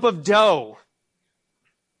in a lump of dough.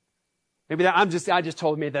 Maybe that, I just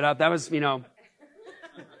made that up. That was,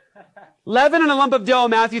 leaven in a lump of dough,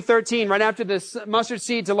 Matthew 13, right after this mustard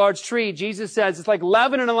seed to large tree, Jesus says it's like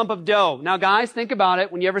leaven in a lump of dough. Now guys, think about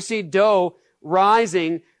it. When you ever see dough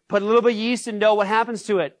rising, put a little bit of yeast in dough, what happens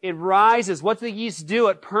to it? It rises. What's the yeast do?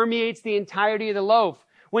 It permeates the entirety of the loaf.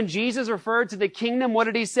 When Jesus referred to the kingdom, what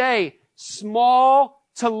did he say? Small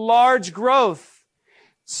to large growth.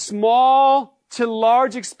 Small to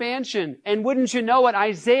large expansion. And wouldn't you know it,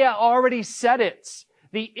 Isaiah already said it.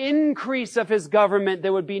 The increase of his government,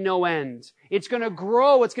 there would be no end. It's going to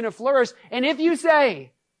grow. It's going to flourish. And if you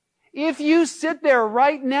sit there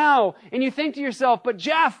right now and you think to yourself, but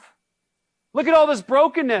Jeff, look at all this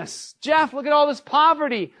brokenness. Jeff, look at all this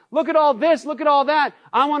poverty. Look at all this. Look at all that.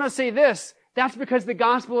 I want to say this. That's because the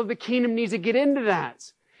gospel of the kingdom needs to get into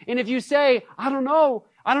that. And if you say, I don't know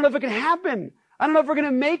if it can happen. I don't know if we're going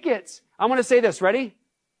to make it. I want to say this. Ready?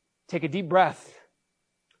 Take a deep breath.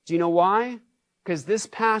 Do you know why? Because this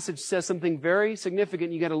passage says something very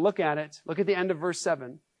significant. You got to look at it. Look at the end of verse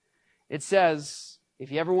 7. It says,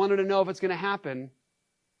 if you ever wanted to know if it's going to happen,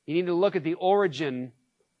 you need to look at the origin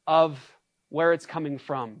of where it's coming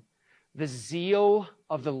from. The zeal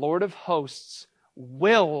of the Lord of hosts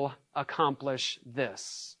will accomplish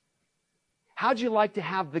this. How'd you like to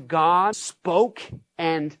have the God spoke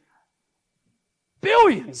and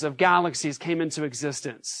billions of galaxies came into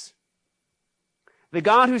existence? The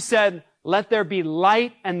God who said, let there be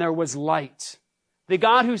light, and there was light. The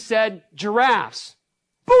God who said, giraffes,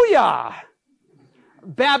 booyah!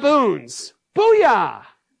 Baboons, booyah!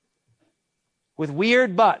 With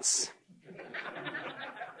weird butts.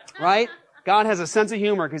 Right? God has a sense of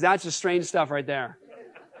humor because that's just strange stuff right there.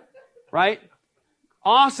 Right?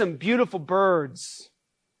 Awesome, beautiful birds.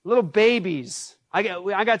 Little babies. I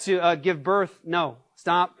got to give birth. No,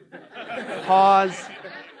 stop. Pause.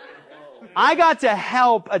 I got to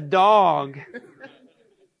help a dog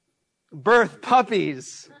birth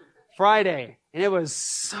puppies Friday. And it was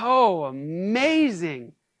so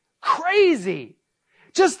amazing. Crazy.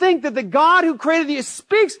 Just think that the God who created you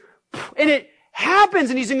speaks and it happens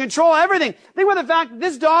and he's in control of everything. Think about the fact that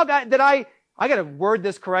this dog I got to word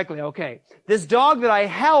this correctly. Okay. This dog that I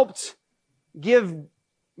helped give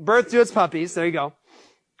birth to its puppies, there you go,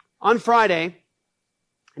 on Friday,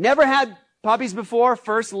 never had puppies before,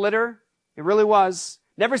 first litter. It really was.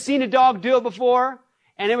 Never seen a dog do it before.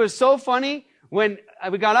 And it was so funny. When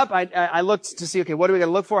we got up, I looked to see, okay, what do we got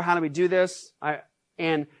to look for? How do we do this?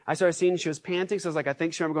 And I started seeing she was panting. So I was like, I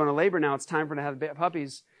think she's going to labor now. It's time for her to have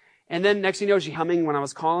puppies. And then next thing you know, she humming when I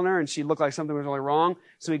was calling her and she looked like something was really wrong.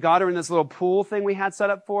 So we got her in this little pool thing we had set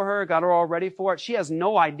up for her, got her all ready for it. She has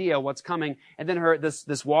no idea what's coming. And then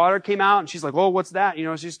this water came out and she's like, oh, what's that? You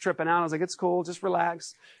know, she's tripping out. I was like, it's cool. Just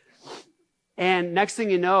relax. And next thing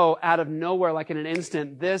you know, out of nowhere, like in an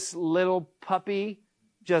instant, this little puppy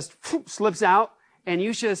just slips out. And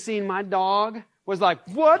you should have seen my dog was like,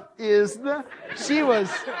 what is the... She was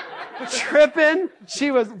tripping.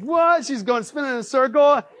 She was, what? She's going spinning in a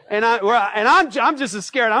circle. And I'm just as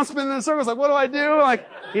scared. I'm spinning in a circle. Like, what do I do? Like,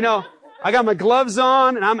 you know, I got my gloves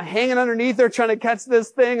on and I'm hanging underneath her trying to catch this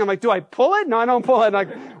thing. I'm like, do I pull it? No, I don't pull it.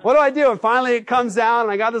 Like, what do I do? And finally it comes out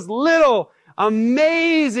and I got this little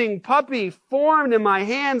amazing puppy formed in my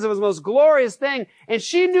hands. It was the most glorious thing. And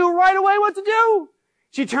she knew right away what to do.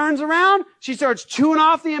 She turns around. She starts chewing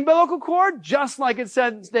off the umbilical cord just like it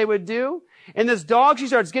said they would do. And this dog, she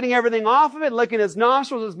starts getting everything off of it, licking his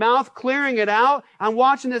nostrils, his mouth, clearing it out. I'm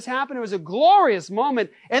watching this happen. It was a glorious moment.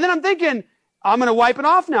 And then I'm thinking, I'm going to wipe it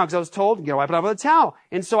off now because I was told, you got to wipe it off with a towel.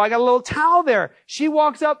 And so I got a little towel there. She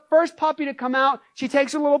walks up, first puppy to come out. She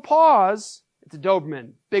takes her little paws. It's a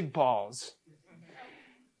Doberman, big paws.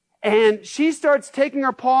 And she starts taking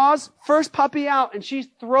her paws, first puppy out, and she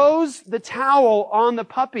throws the towel on the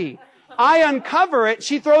puppy. I uncover it.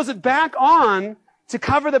 She throws it back on to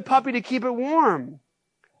cover the puppy to keep it warm.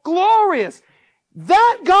 Glorious.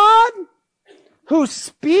 That God who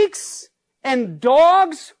speaks and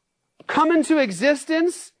dogs come into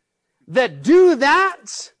existence that do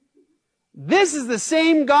that, this is the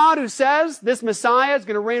same God who says this Messiah is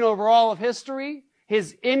going to reign over all of history.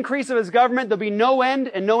 His increase of his government, there'll be no end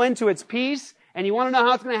and no end to its peace. And you want to know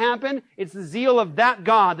how it's going to happen? It's the zeal of that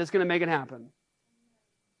God that's going to make it happen.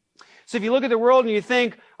 So if you look at the world and you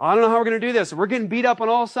think, oh, I don't know how we're going to do this. We're getting beat up on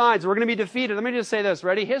all sides. We're going to be defeated. Let me just say this.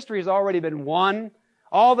 Ready? History has already been won.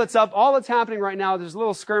 All that's happening right now, there's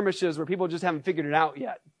little skirmishes where people just haven't figured it out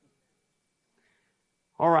yet.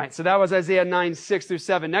 All right. So that was Isaiah 9, 6 through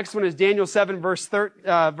 7. Next one is Daniel 7,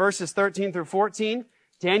 verses 13 through 14.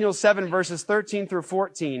 Daniel 7, verses 13 through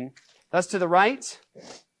 14. That's to the right.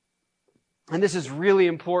 And this is really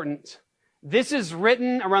important. This is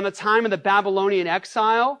written around the time of the Babylonian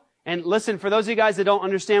exile. And listen, for those of you guys that don't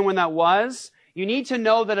understand when that was, you need to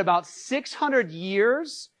know that about 600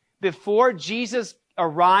 years before Jesus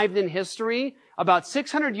arrived in history, about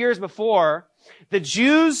 600 years before, the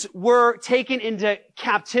Jews were taken into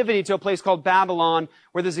captivity to a place called Babylon,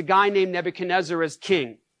 where there's a guy named Nebuchadnezzar as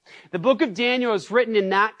king. The book of Daniel is written in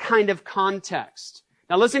that kind of context.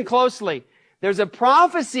 Now listen closely. There's a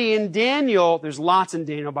prophecy in Daniel. There's lots in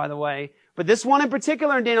Daniel, by the way. But this one in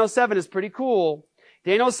particular in Daniel 7 is pretty cool.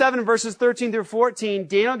 Daniel 7, verses 13 through 14,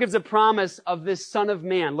 Daniel gives a promise of this Son of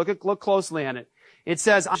Man. Look closely at it. It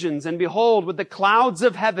says, and behold, with the clouds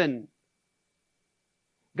of heaven.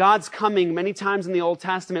 God's coming many times in the Old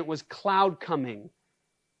Testament was cloud coming.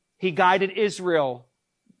 He guided Israel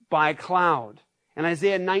by a cloud. In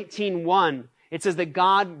Isaiah 19:1, it says that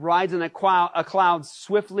God rides in a cloud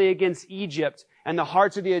swiftly against Egypt, and the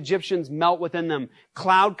hearts of the Egyptians melt within them.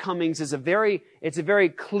 Cloud comings is a very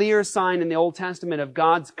clear sign in the Old Testament of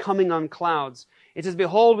God's coming on clouds. It says,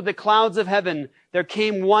 behold, with the clouds of heaven, there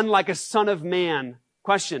came one like a son of man.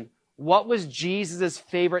 Question, what was Jesus'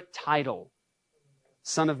 favorite title?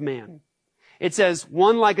 Son of Man. It says,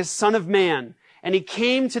 one like a son of man. And he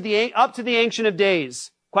came up to the Ancient of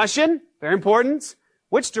Days. Question, very important.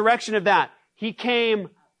 Which direction of that? He came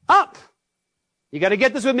up. You got to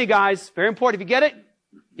get this with me, guys. Very important. If you get it,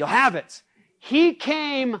 you'll have it. He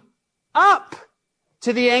came up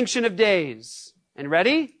to the Ancient of Days. And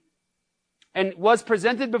ready? And was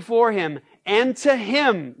presented before him, and to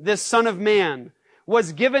him, this Son of Man,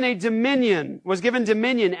 was given dominion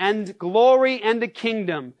and glory and a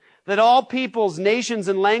kingdom, that all peoples, nations,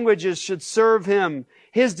 and languages should serve him.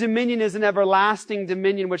 His dominion is an everlasting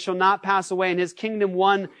dominion which shall not pass away, and his kingdom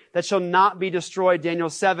one that shall not be destroyed. Daniel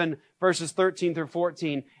 7, verses 13 through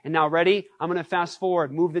 14. And now ready? I'm going to fast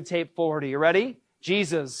forward, move the tape forward. Are you ready?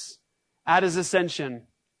 Jesus, at his ascension,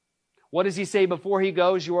 what does he say before he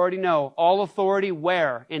goes? You already know. All authority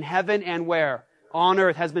where? In heaven and where? On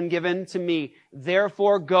earth has been given to me.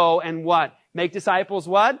 Therefore go and what? Make disciples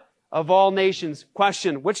what? Of all nations.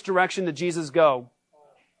 Question, which direction did Jesus go?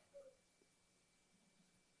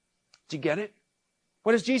 Do you get it?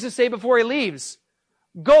 What does Jesus say before he leaves?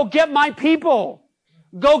 Go get my people.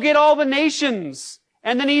 Go get all the nations.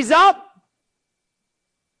 And then he's up.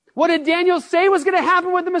 What did Daniel say was going to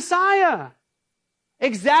happen with the Messiah?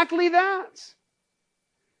 Exactly that.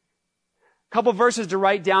 A couple verses to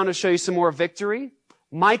write down to show you some more victory.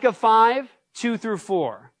 Micah 5, 2 through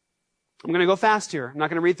 4. I'm going to go fast here. I'm not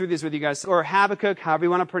going to read through these with you guys. Or Habakkuk, however you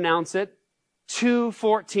want to pronounce it.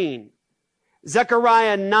 2:14.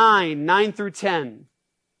 Zechariah 9, 9 through 10.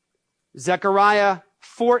 Zechariah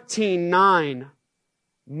 14, 9.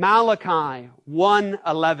 Malachi 1,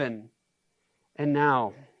 11. And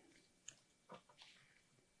now,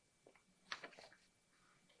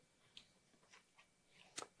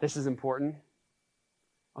 this is important.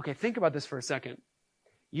 Okay, think about this for a second.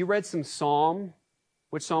 You read some psalm.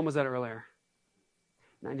 Which psalm was that earlier?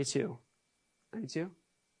 92. 92?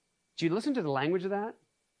 Did you listen to the language of that?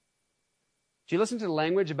 Did you listen to the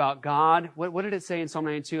language about God? What did it say in Psalm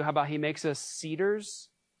 92? How about he makes us cedars?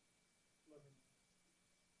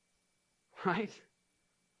 Right?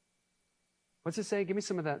 What's it say? Give me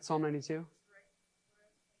some of that, Psalm 92.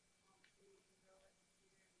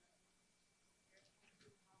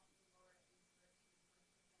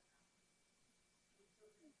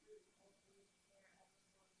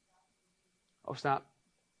 Oh, stop.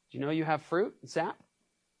 Do you know you have fruit and sap?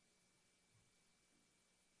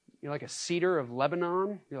 You're like a cedar of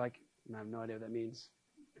Lebanon. You're like, I have no idea what that means.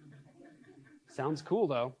 Sounds cool,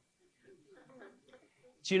 though.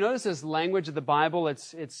 Do you notice this language of the Bible?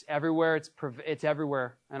 It's everywhere. It's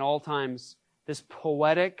everywhere at all times. This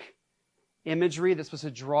poetic imagery that's supposed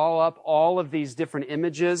to draw up all of these different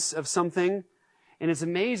images of something. And it's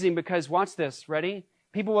amazing because, watch this, ready?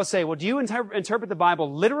 People will say, well, do you interpret the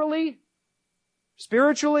Bible literally?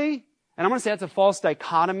 Spiritually? And I'm going to say that's a false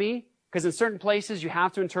dichotomy, because in certain places you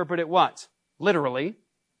have to interpret it what? Literally.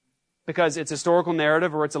 Because it's historical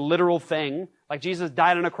narrative or it's a literal thing. Like Jesus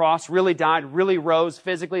died on a cross, really died, really rose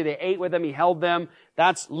physically. They ate with him, he held them.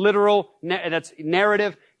 That's literal, that's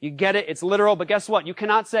narrative. You get it, it's literal. But guess what? You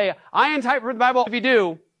cannot say, I interpret the Bible. If you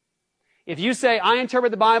do, if you say, I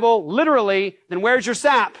interpret the Bible literally, then where's your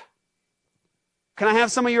sap? Can I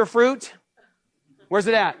have some of your fruit? Where's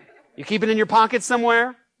it at? You keep it in your pocket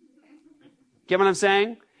somewhere? Get what I'm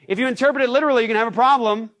saying? If you interpret it literally, you can have a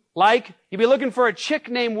problem. Like, you'd be looking for a chick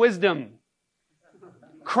named Wisdom,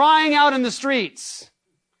 crying out in the streets.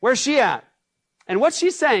 Where's she at? And what's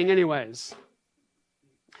she saying anyways?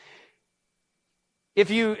 If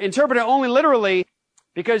you interpret it only literally,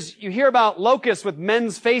 because you hear about locusts with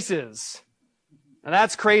men's faces, now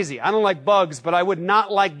that's crazy. I don't like bugs, but I would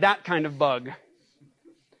not like that kind of bug.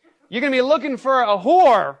 You're going to be looking for a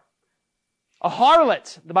whore, a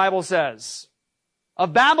harlot, the Bible says,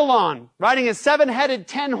 of Babylon, riding a 7-headed,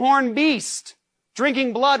 10-horned beast,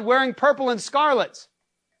 drinking blood, wearing purple and scarlet.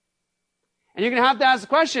 And you're going to have to ask the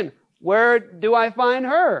question, where do I find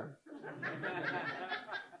her?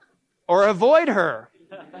 Or avoid her?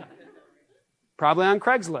 Probably on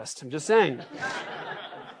Craigslist, I'm just saying.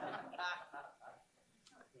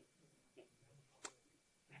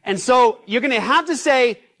 And so you're going to have to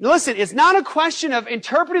say, listen, it's not a question of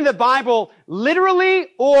interpreting the Bible literally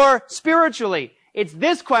or spiritually. It's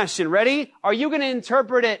this question. Ready? Are you going to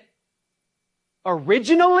interpret it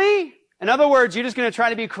originally? In other words, you're just going to try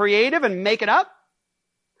to be creative and make it up?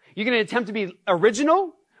 You're going to attempt to be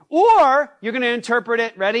original? Or you're going to interpret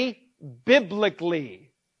it, ready?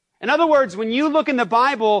 Biblically. In other words, when you look in the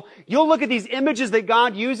Bible, you'll look at these images that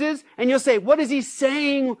God uses, and you'll say, what is he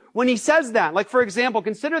saying when he says that? Like, for example,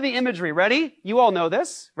 consider the imagery. Ready? You all know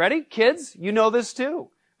this. Ready? Kids, you know this too.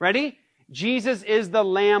 Ready? Jesus is the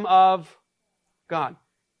Lamb of God.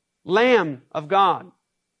 Lamb of God.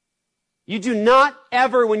 You do not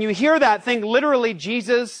ever, when you hear that, think literally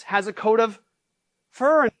Jesus has a coat of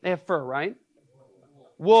fur. They have fur, right?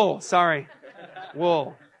 Wool, sorry.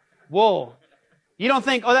 Wool. Wool. You don't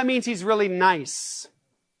think, oh, that means he's really nice.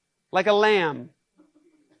 Like a lamb.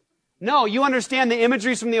 No, you understand the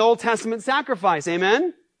imageries from the Old Testament sacrifice.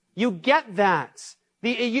 Amen? You get that.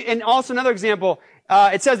 And also another example,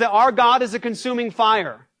 it says that our God is a consuming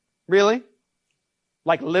fire. Really?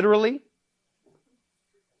 Like literally?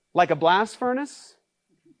 Like a blast furnace?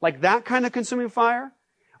 Like that kind of consuming fire?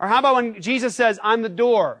 Or how about when Jesus says, I'm the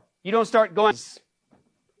door? You don't start going,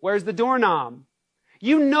 where's the doorknob?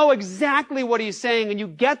 You know exactly what he's saying, and you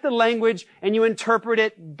get the language, and you interpret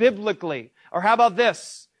it biblically. Or how about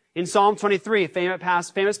this? In Psalm 23,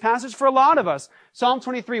 famous passage for a lot of us. Psalm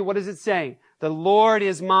 23, what does it say? The Lord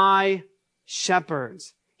is my shepherd.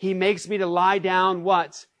 He makes me to lie down,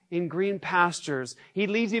 what? In green pastures. He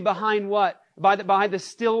leads me behind what? By the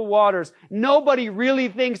still waters. Nobody really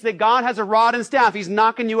thinks that God has a rod and staff he's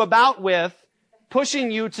knocking you about with,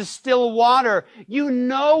 pushing you to still water. You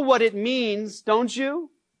know what it means, don't you?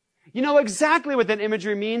 You know exactly what that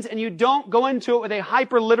imagery means, and you don't go into it with a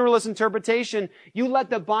hyper-literalist interpretation. You let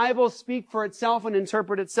the Bible speak for itself and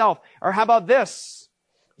interpret itself. Or how about this?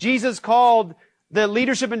 Jesus called the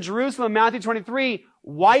leadership in Jerusalem, Matthew 23,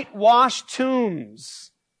 whitewashed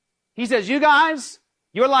tombs. He says, you guys,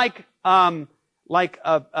 you're like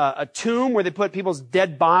a tomb where they put people's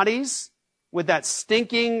dead bodies with that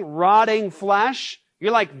stinking, rotting flesh.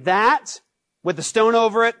 You're like that with the stone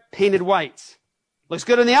over it, painted white. Looks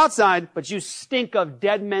good on the outside, but you stink of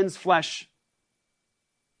dead men's flesh.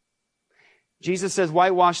 Jesus says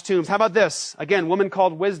whitewashed tombs. How about this? Again, woman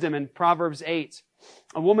called wisdom in Proverbs 8.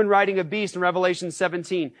 A woman riding a beast in Revelation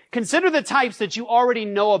 17. Consider the types that you already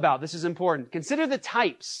know about. This is important. Consider the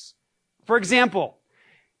types. For example,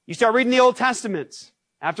 you start reading the Old Testament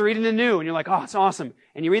after reading the New, and you're like, oh, it's awesome.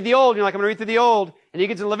 And you read the Old, and you're like, I'm going to read through the Old. And you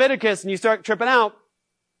get to Leviticus, and you start tripping out.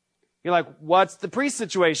 You're like, what's the priest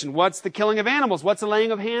situation? What's the killing of animals? What's the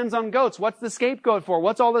laying of hands on goats? What's the scapegoat for?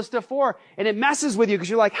 What's all this stuff for? And it messes with you because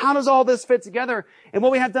you're like, how does all this fit together? And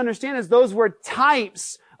what we have to understand is those were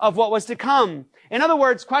types of what was to come. In other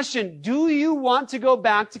words, question, do you want to go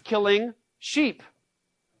back to killing sheep?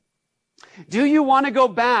 Do you want to go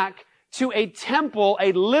back to a temple,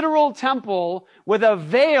 a literal temple with a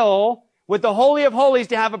veil, with the Holy of Holies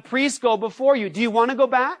to have a priest go before you? Do you want to go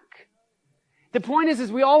back? The point is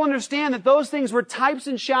we all understand that those things were types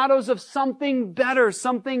and shadows of something better,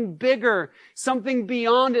 something bigger, something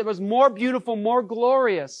beyond it. It was more beautiful, more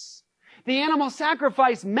glorious. The animal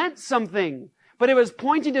sacrifice meant something, but it was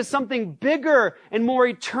pointing to something bigger and more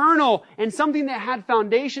eternal and something that had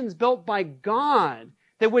foundations built by God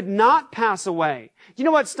that would not pass away. Do you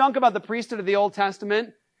know what stunk about the priesthood of the Old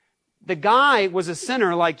Testament? The guy was a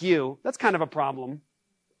sinner like you. That's kind of a problem.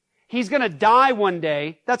 He's going to die one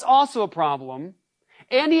day. That's also a problem.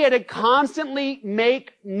 And he had to constantly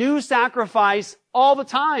make new sacrifice all the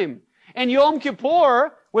time. And Yom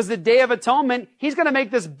Kippur was the Day of Atonement. He's going to make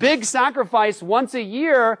this big sacrifice once a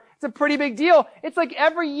year. It's a pretty big deal. It's like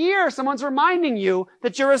every year someone's reminding you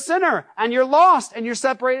that you're a sinner and you're lost and you're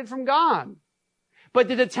separated from God. But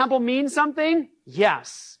did the temple mean something?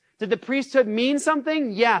 Yes. Did the priesthood mean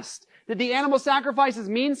something? Yes. Did the animal sacrifices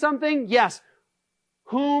mean something? Yes.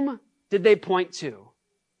 Whom did they point to?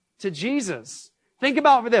 To Jesus. Think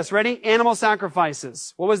about this. Ready? Animal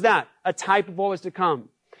sacrifices. What was that? A type of what was to come.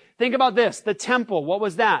 Think about this. The temple. What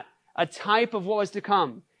was that? A type of what was to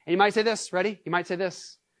come. And you might say this. Ready? You might say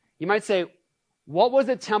this. You might say, what was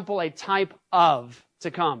the temple a type of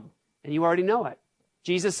to come? And you already know it.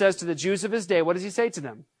 Jesus says to the Jews of his day, what does he say to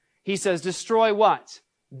them? He says, destroy what?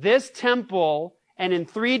 This temple, and in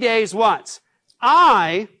 3 days what?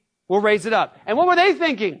 I will raise it up. And what were they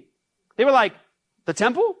thinking? They were like, the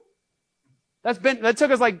temple? That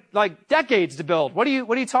took us like decades to build. What are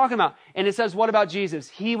you talking about? And it says, what about Jesus?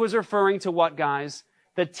 He was referring to what, guys?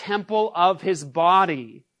 The temple of his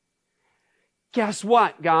body. Guess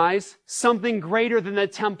what, guys? Something greater than the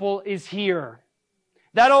temple is here.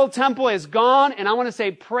 That old temple is gone, and I want to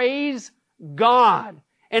say, praise God.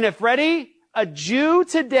 And if ready, a Jew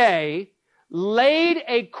today laid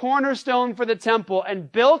a cornerstone for the temple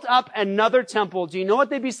and built up another temple, do you know what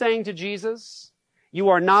they'd be saying to Jesus? You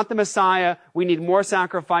are not the Messiah. We need more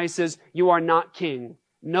sacrifices. You are not king.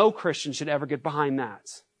 No Christian should ever get behind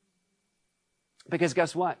that. Because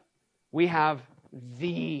guess what? We have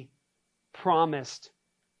the promised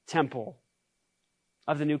temple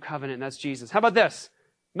of the new covenant, and that's Jesus. How about this?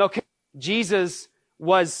 Jesus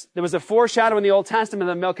there was a foreshadow in the Old Testament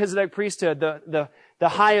of the Melchizedek priesthood, the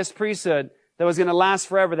highest priesthood that was going to last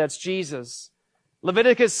forever. That's Jesus.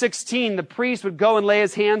 Leviticus 16, the priest would go and lay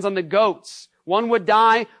his hands on the goats. One would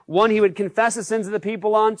die, one he would confess the sins of the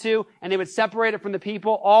people onto, and they would separate it from the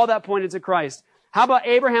people. All that pointed to Christ. How about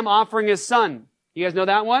Abraham offering his son? You guys know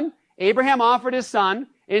that one? Abraham offered his son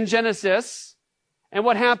in Genesis, And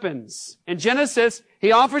what happens? In Genesis,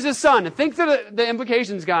 he offers his son. And think through the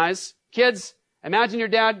implications, guys. Kids, imagine your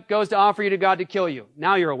dad goes to offer you to God to kill you.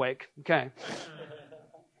 Now you're awake. Okay.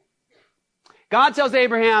 God tells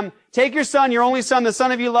Abraham, take your son, your only son, the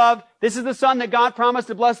son of you love. This is the son that God promised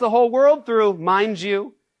to bless the whole world through, mind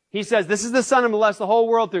you. He says, this is the son I'm going to bless the whole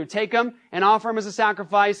world through. Take him and offer him as a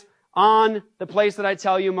sacrifice on the place that I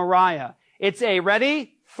tell you, Moriah. It's a,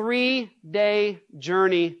 ready? 3-day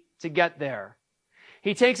journey to get there.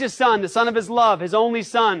 He takes his son, the son of his love, his only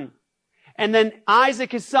son. And then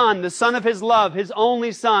Isaac, his son, the son of his love, his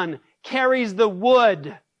only son, carries the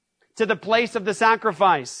wood to the place of the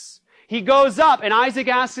sacrifice. He goes up, and Isaac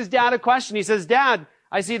asks his dad a question. He says, Dad,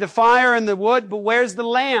 I see the fire and the wood, but where's the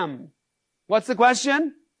lamb? What's the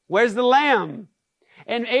question? Where's the lamb?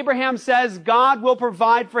 And Abraham says, God will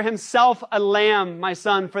provide for himself a lamb, my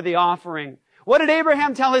son, for the offering. What did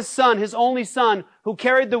Abraham tell his son, his only son, who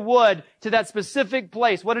carried the wood to that specific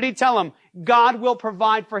place? What did he tell him? God will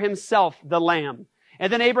provide for himself the lamb.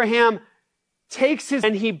 And then Abraham takes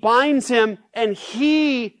and he binds him, and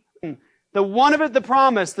the one of it, the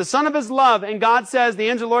promise, the son of his love, and God says, the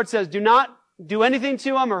angel of the Lord says, do not do anything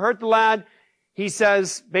to him or hurt the lad. He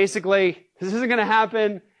says, basically, this isn't going to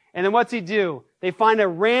happen. And then what's he do? They find a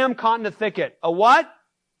ram caught in a thicket. A what?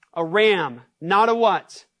 A ram. Not a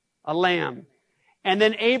what? A lamb. And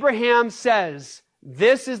then Abraham says,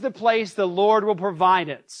 this is the place the Lord will provide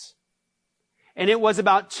it. And it was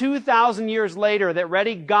about 2,000 years later that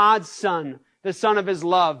ready God's son, the son of his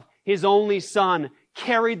love, his only son,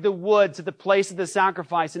 carried the wood to the place of the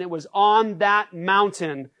sacrifice. And it was on that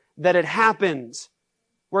mountain that it happened,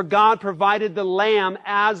 where God provided the lamb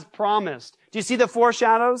as promised. Do you see the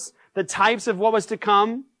foreshadows? The types of what was to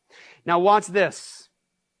come? Now watch this.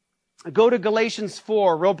 Go to Galatians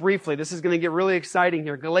 4 real briefly. This is going to get really exciting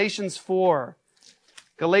here. Galatians 4.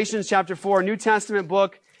 Galatians chapter 4, New Testament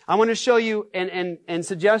book. I want to show you and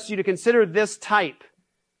suggest you to consider this type.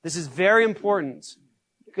 This is very important.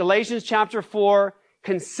 Galatians chapter 4.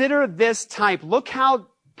 Consider this type. Look how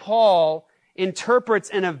Paul interprets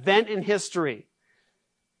an event in history.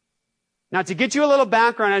 Now, to get you a little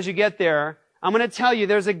background as you get there, I'm going to tell you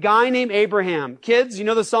there's a guy named Abraham. Kids, you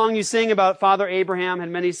know the song you sing about Father Abraham had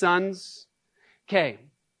many sons? Okay.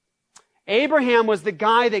 Abraham was the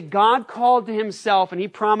guy that God called to himself, and he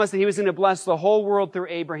promised that he was going to bless the whole world through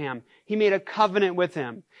Abraham. He made a covenant with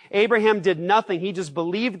him. Abraham did nothing. He just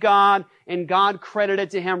believed God, and God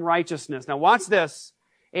credited to him righteousness. Now watch this.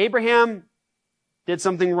 Abraham did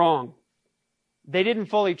something wrong. They didn't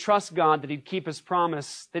fully trust God that he'd keep his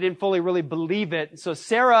promise. They didn't fully really believe it. So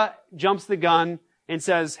Sarah jumps the gun and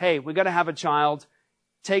says, hey, we got to have a child.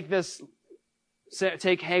 Take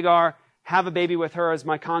Hagar, have a baby with her as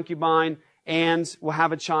my concubine, and we'll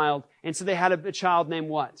have a child. And so they had a child named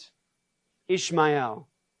what? Ishmael.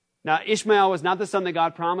 Now, Ishmael was not the son that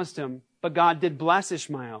God promised him, but God did bless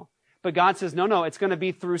Ishmael. But God says, no, it's going to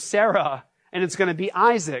be through Sarah, and it's going to be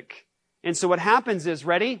Isaac. And so what happens is,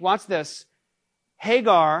 ready? Watch this.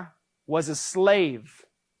 Hagar was a slave.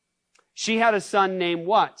 She had a son named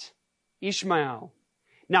what? Ishmael.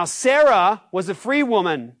 Now, Sarah was a free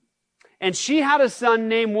woman, and she had a son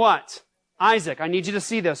named what? Isaac. I need you to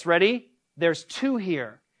see this. Ready? There's two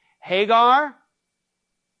here. Hagar,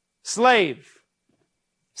 slave.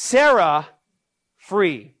 Sarah,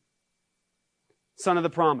 free. Son of the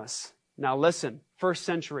promise. Now listen, first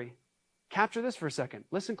century. Capture this for a second.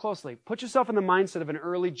 Listen closely. Put yourself in the mindset of an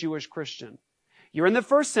early Jewish Christian. You're in the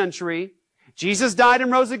first century. Jesus died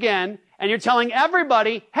and rose again. And you're telling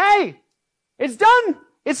everybody, hey, it's done.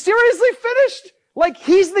 It's seriously finished. Like,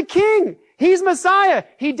 he's the king. He's Messiah.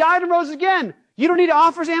 He died and rose again. You don't need to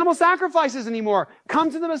offer animal sacrifices anymore.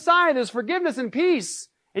 Come to the Messiah. There's forgiveness and peace.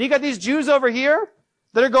 And you got these Jews over here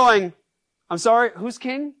that are going, I'm sorry, who's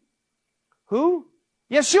king? Who?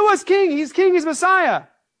 Yeshua's king. He's king. He's Messiah.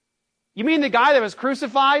 You mean the guy that was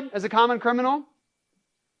crucified as a common criminal?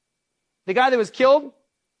 The guy that was killed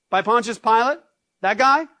by Pontius Pilate? That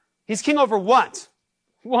guy? He's king over what?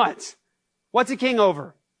 What? What's he king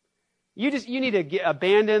over? You need to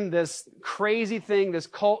abandon this crazy thing, this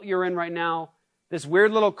cult you're in right now, this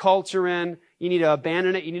weird little cult you're in. You need to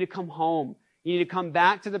abandon it. You need to come home. You need to come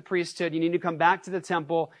back to the priesthood. You need to come back to the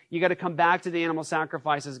temple. You got to come back to the animal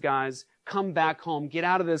sacrifices, guys. Come back home. Get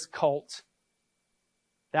out of this cult.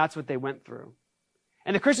 That's what they went through.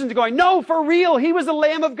 And the Christians are going, no, for real. He was the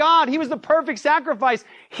Lamb of God. He was the perfect sacrifice.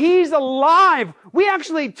 He's alive. We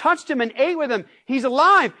actually touched him and ate with him. He's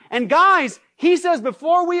alive. And guys, he says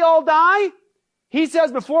before we all die,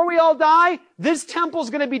 this temple's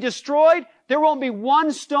going to be destroyed. There won't be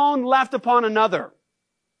one stone left upon another.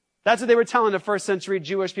 That's what they were telling the first century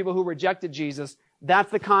Jewish people who rejected Jesus.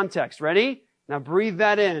 That's the context. Ready? Now breathe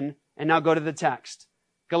that in and now go to the text.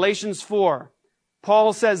 Galatians 4.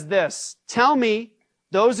 Paul says this, tell me,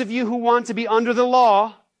 those of you who want to be under the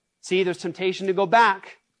law, see, there's temptation to go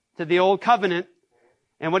back to the old covenant.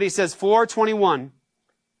 And what he says, 4:21.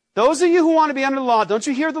 Those of you who want to be under the law, don't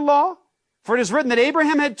you hear the law? For it is written that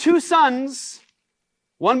Abraham had 2 sons,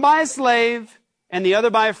 one by a slave and the other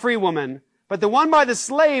by a free woman. But the one by the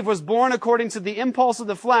slave was born according to the impulse of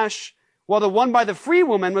the flesh, while the one by the free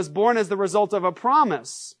woman was born as the result of a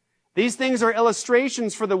promise. These things are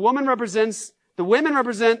illustrations, for the women represent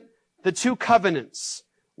the 2 covenants.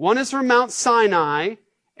 One is from Mount Sinai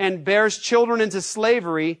and bears children into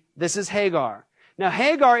slavery. This is Hagar. Now,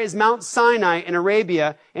 Hagar is Mount Sinai in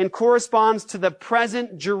Arabia and corresponds to the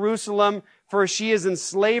present Jerusalem, for she is in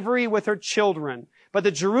slavery with her children. But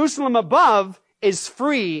the Jerusalem above is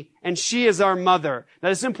free, and she is our mother. Now,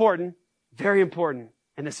 this is important, very important,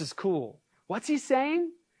 and this is cool. What's he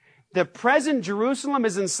saying? The present Jerusalem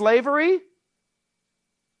is in slavery?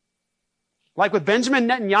 Like with Benjamin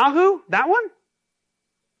Netanyahu? That one?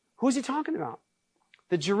 Who's he talking about?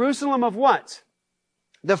 The Jerusalem of what?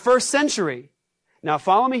 The first century. Now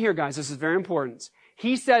follow me here, guys. This is very important.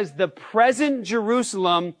 He says the present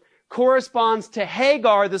Jerusalem corresponds to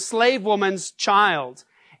Hagar, the slave woman's child.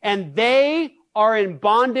 And they are in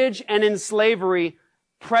bondage and in slavery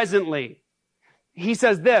presently. He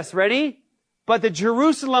says this, ready? But the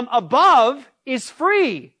Jerusalem above is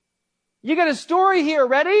free. You got a story here,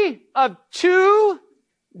 ready? Of 2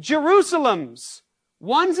 Jerusalems.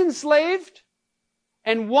 One's enslaved,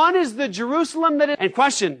 and one is the Jerusalem that is... And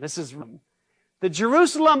question, this is... The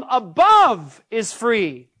Jerusalem above is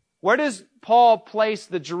free. Where does Paul place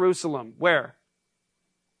the Jerusalem? Where?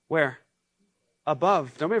 Where?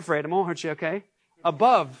 Above. Don't be afraid. I won't hurt you, okay?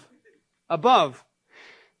 Above. Above.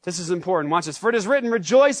 This is important. Watch this. For it is written,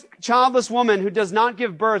 rejoice, childless woman who does not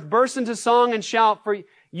give birth. Burst into song and shout, for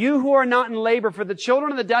you who are not in labor. For the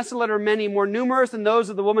children of the desolate are many, more numerous than those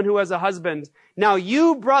of the woman who has a husband. Now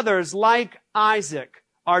you, brothers, like Isaac,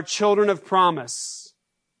 are children of promise.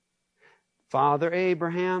 Father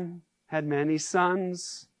Abraham had many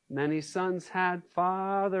sons. Many sons had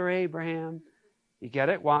Father Abraham. You get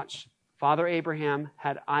it? Watch. Father Abraham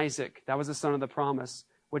had Isaac. That was the son of the promise,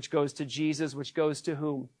 which goes to Jesus, which goes to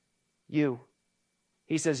whom? You.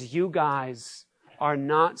 He says, you guys are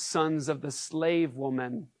not sons of the slave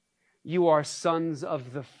woman. You are sons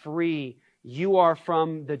of the free. You are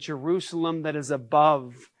from the Jerusalem that is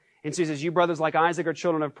above. And so he says, you brothers like Isaac are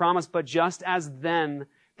children of promise, but just as then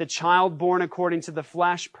the child born according to the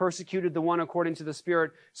flesh persecuted the one according to the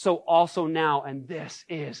Spirit, so also now, and this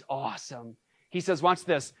is awesome. He says, watch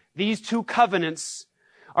this. These 2 covenants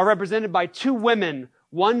are represented by 2 women.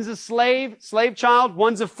 One's a slave child.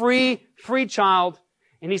 One's a free child.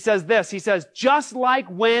 And he says this. He says, just like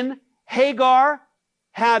when Hagar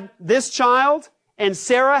had this child and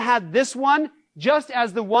Sarah had this one, just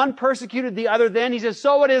as the one persecuted the other then, he says,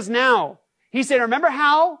 so it is now. He said, remember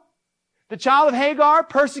how the child of Hagar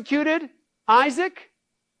persecuted Isaac?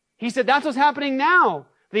 He said, that's what's happening now.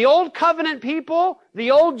 The old covenant people,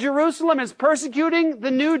 the old Jerusalem is persecuting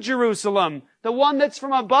the new Jerusalem, the one that's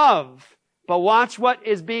from above. But watch what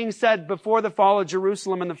is being said before the fall of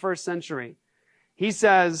Jerusalem in the first century. He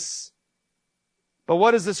says, but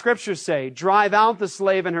what does the scripture say? Drive out the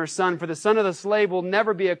slave and her son, for the son of the slave will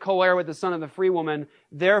never be a co-heir with the son of the free woman.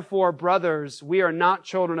 Therefore, brothers, we are not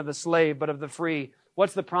children of the slave, but of the free.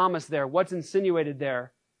 What's the promise there? What's insinuated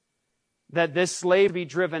there? That this slave be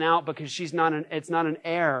driven out because it's not an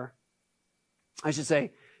heir. I should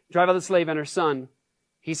say, drive out the slave and her son.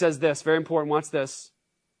 He says this, very important, watch this.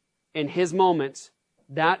 In his moment,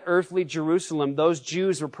 that earthly Jerusalem, those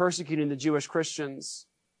Jews were persecuting the Jewish Christians.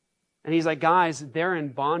 And he's like, guys, they're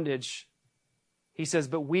in bondage. He says,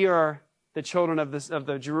 but we are the children of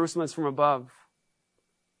the Jerusalem from above.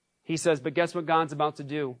 He says, but guess what God's about to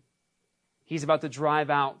do? He's about to drive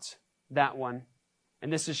out that one.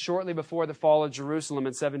 And this is shortly before the fall of Jerusalem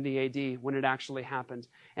in 70 AD when it actually happened.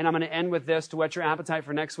 And I'm going to end with this to whet your appetite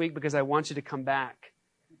for next week because I want you to come back.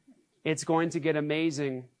 It's going to get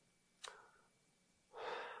amazing.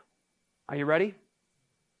 Are you ready?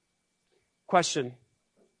 Question.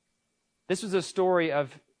 This was a story of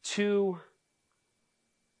 2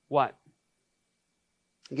 what?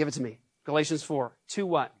 Give it to me. Galatians 4. 2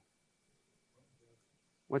 what?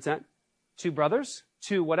 What's that? 2 brothers?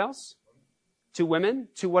 2 what else? 2 women?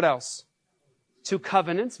 2 what else? 2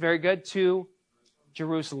 covenants. Very good. 2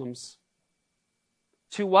 Jerusalems.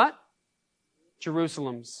 2 what?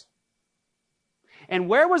 Jerusalems. And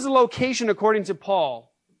where was the location, according to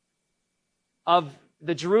Paul, of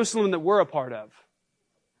the Jerusalem that we're a part of?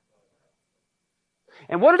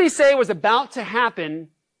 And what did he say was about to happen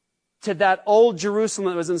to that old Jerusalem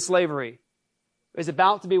that was in slavery? It was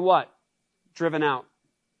about to be what? Driven out.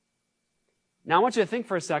 Now I want you to think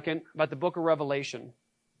for a second about the book of Revelation.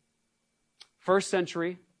 First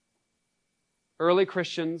century, early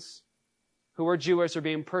Christians who are Jewish are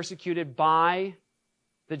being persecuted by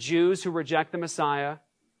the Jews who reject the Messiah.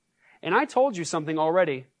 And I told you something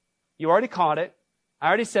already. You already caught it. I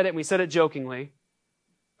already said it, and we said it jokingly.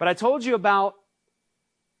 But I told you about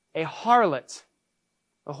a harlot,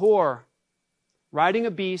 a whore, riding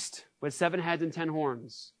a beast with 7 heads and 10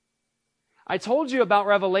 horns. I told you about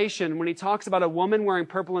Revelation when he talks about a woman wearing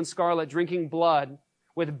purple and scarlet, drinking blood,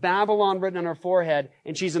 with Babylon written on her forehead,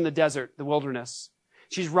 and she's in the desert, the wilderness.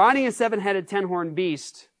 She's riding a 7-headed, 10-horned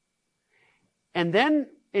beast. And then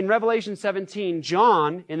in Revelation 17,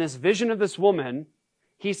 John, in this vision of this woman,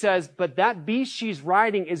 he says, but that beast she's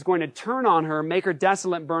riding is going to turn on her, make her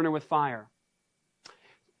desolate, and burn her with fire.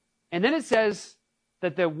 And then it says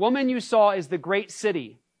that the woman you saw is the great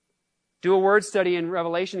city. Do a word study in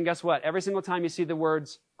Revelation, and guess what? Every single time you see the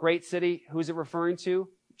words great city, who's it referring to?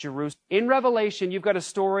 Jerusalem. In Revelation, you've got a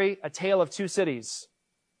story, a tale of 2 cities.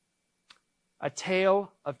 A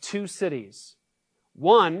tale of 2 cities.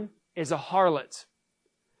 One is a harlot,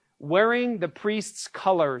 wearing the priest's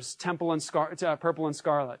colors, purple and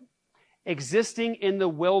scarlet, existing in the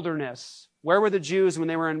wilderness. Where were the Jews when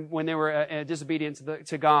they were disobedient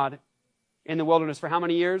to God in the wilderness for how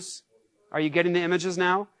many years? Are you getting the images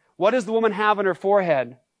now? What does the woman have on her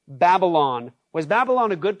forehead? Babylon. Was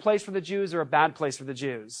Babylon a good place for the Jews or a bad place for the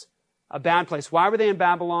Jews? A bad place. Why were they in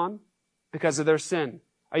Babylon? Because of their sin.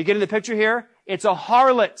 Are you getting the picture here? It's a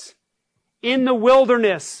harlot in the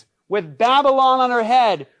wilderness with Babylon on her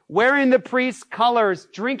head, wearing the priest's colors,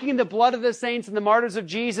 drinking the blood of the saints and the martyrs of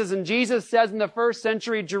Jesus. And Jesus says in the first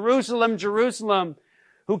century, Jerusalem, Jerusalem,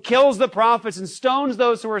 who kills the prophets and stones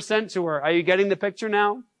those who are sent to her. Are you getting the picture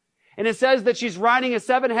now? And it says that she's riding a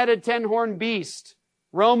 7-headed, 10-horned beast.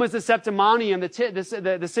 Rome is the Septimonium,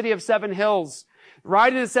 the city of 7 hills.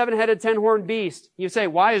 Riding a 7-headed, 10-horned beast. You say,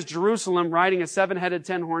 why is Jerusalem riding a 7-headed,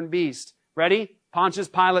 10-horned beast? Ready? Pontius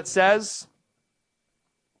Pilate says,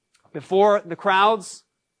 before the crowds,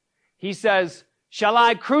 he says, shall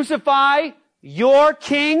I crucify your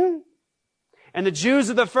king? And the Jews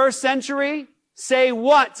of the first century say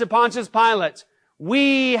what to Pontius Pilate?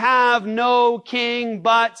 We have no king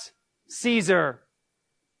but Caesar.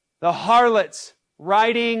 The harlot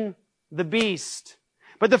riding the beast.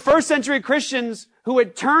 But the first century Christians who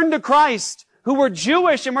had turned to Christ, who were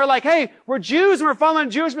Jewish and were like, hey, we're Jews and we're following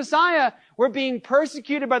a Jewish Messiah, were being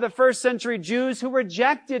persecuted by the first century Jews who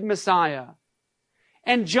rejected Messiah.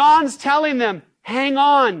 And John's telling them, hang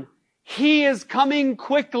on, he is coming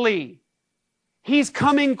quickly. He's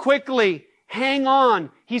coming quickly. Hang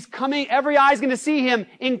on. He's coming. Every eye's going to see him,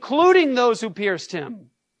 including those who pierced him.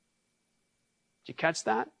 Did you catch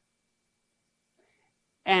that?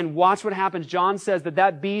 And watch what happens. John says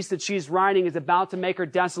that beast that she's riding is about to make her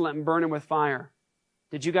desolate and burn her with fire.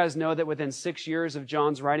 Did you guys know that within 6 years of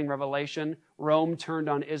John's writing Revelation, Rome turned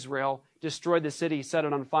on Israel, destroyed the city, set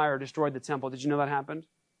it on fire, destroyed the temple? Did you know that happened?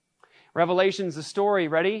 Revelation's the story,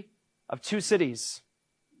 ready, of 2 cities.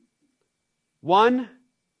 One,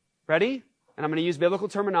 ready? And I'm going to use biblical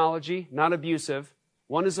terminology, not abusive.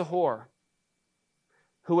 One is a whore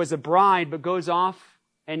who is a bride but goes off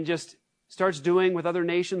and just starts doing with other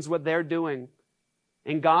nations what they're doing.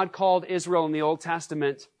 And God called Israel in the Old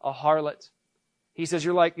Testament a harlot. He says,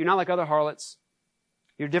 you're not like other harlots.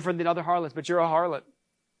 You're different than other harlots, but you're a harlot.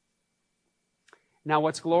 Now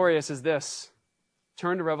what's glorious is this.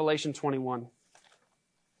 Turn to Revelation 21.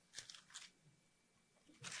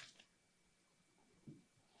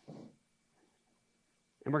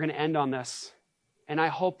 And we're going to end on this. And I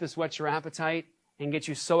hope this whets your appetite and gets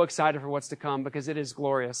you so excited for what's to come, because it is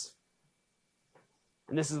glorious.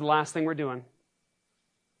 And this is the last thing we're doing.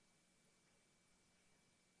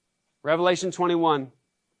 Revelation 21,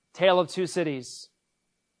 tale of 2 cities.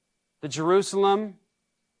 The Jerusalem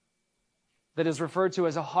that is referred to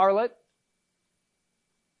as a harlot.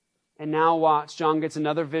 And now watch, John gets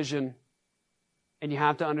another vision, and you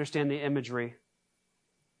have to understand the imagery.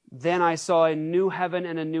 Then I saw a new heaven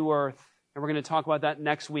and a new earth. And we're going to talk about that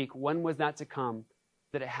next week. When was that to come?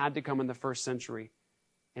 That it had to come in the first century.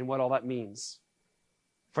 And what all that means.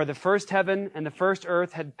 For the first heaven and the first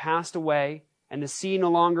earth had passed away, and the sea no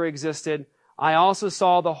longer existed. I also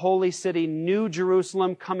saw the holy city, New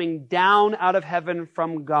Jerusalem, coming down out of heaven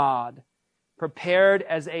from God, prepared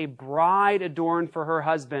as a bride adorned for her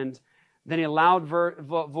husband. Then a loud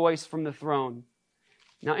voice from the throne.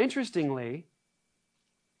 Now, interestingly,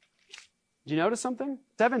 Did you notice something?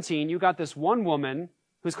 17, you got this one woman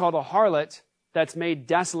who's called a harlot that's made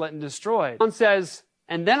desolate and destroyed. It says,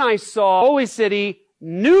 and then I saw holy city,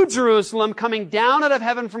 New Jerusalem, coming down out of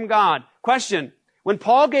heaven from God. Question. When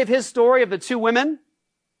Paul gave his story of the two women,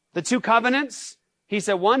 the two covenants, he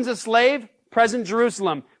said one's a slave, present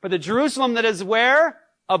Jerusalem. But the Jerusalem that is where?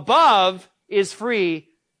 Above is free,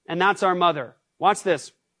 and that's our mother. Watch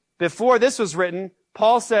this. Before this was written,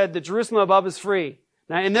 Paul said the Jerusalem above is free.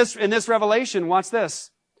 Now in this revelation, watch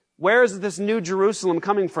this. Where is this new Jerusalem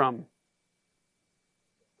coming from?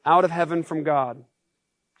 Out of heaven from God. Do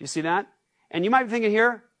you see that? And you might be thinking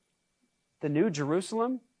here, the new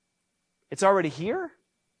Jerusalem? It's already here?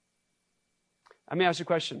 Let me ask you a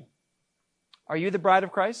question. Are you the bride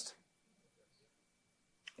of Christ?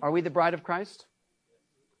 Are we the bride of Christ?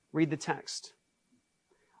 Read the text.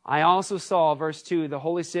 I also saw, verse 2, the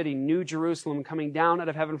holy city, New Jerusalem, coming down out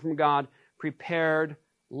of heaven from God, prepared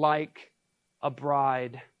like a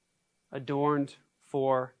bride, adorned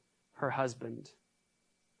for her husband.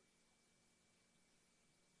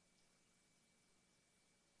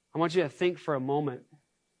 I want you to think for a moment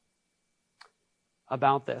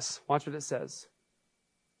about this. Watch what it says.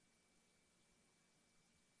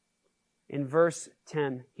 In verse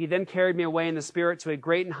 10, he then carried me away in the Spirit to a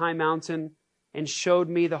great and high mountain and showed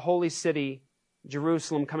me the holy city,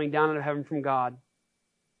 Jerusalem, coming down out of heaven from God.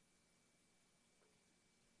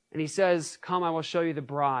 And he says, come, I will show you the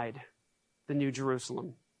bride, the new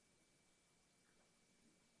Jerusalem.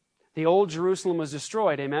 The old Jerusalem was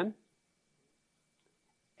destroyed, amen?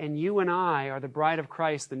 And you and I are the bride of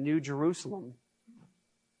Christ, the new Jerusalem.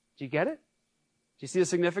 Do you get it? Do you see the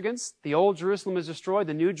significance? The old Jerusalem is destroyed.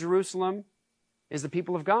 The new Jerusalem is the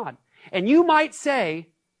people of God. And you might say,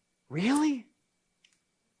 really?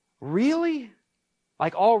 Really?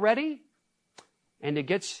 Like already? And to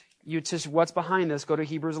get you to what's behind this, go to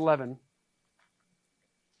Hebrews 11.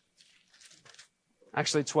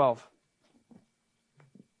 Actually, 12.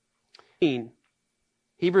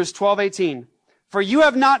 Hebrews 12:18. For you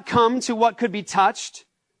have not come to what could be touched,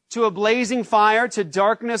 to a blazing fire, to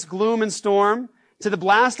darkness, gloom, and storm, to the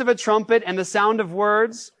blast of a trumpet and the sound of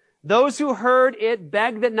words. Those who heard it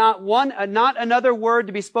begged that not another word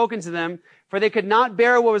to be spoken to them, for they could not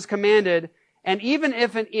bear what was commanded. And even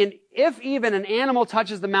if even an animal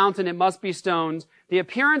touches the mountain, it must be stoned. The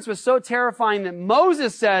appearance was so terrifying that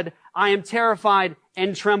Moses said, I am terrified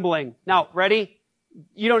and trembling. Now, ready?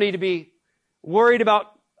 You don't need to be worried about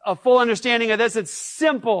a full understanding of this. It's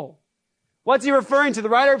simple. What's he referring to? The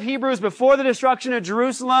writer of Hebrews, before the destruction of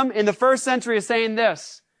Jerusalem in the first century, is saying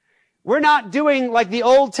this. We're not doing like the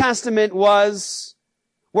Old Testament was,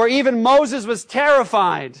 where even Moses was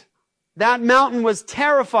terrified. That mountain was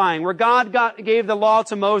terrifying, where God gave the law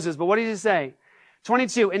to Moses. But what did he say?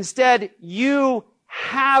 22, instead, you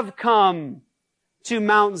have come to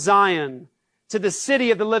Mount Zion, to the city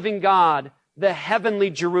of the living God, the heavenly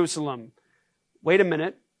Jerusalem. Wait a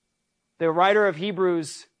minute. The writer of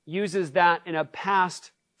Hebrews uses that in a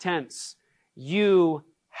past tense. You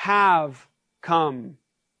have come.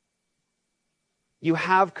 You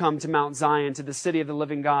have come to Mount Zion, to the city of the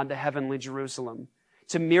living God, the heavenly Jerusalem,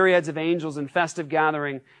 to myriads of angels in festive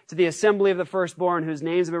gathering, to the assembly of the firstborn whose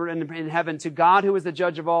names have been written in heaven, to God who is the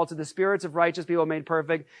judge of all, to the spirits of righteous people made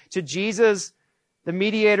perfect, to Jesus, the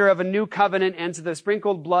mediator of a new covenant, and to the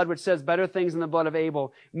sprinkled blood which says better things than the blood of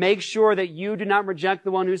Abel. Make sure that you do not reject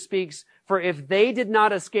the one who speaks, for if they did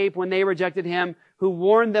not escape when they rejected him who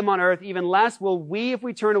warned them on earth, even less will we if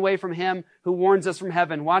we turn away from him who warns us from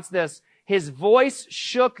heaven. Watch this. His voice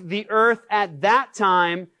shook the earth at that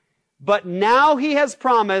time, but now he has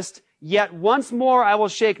promised, yet once more I will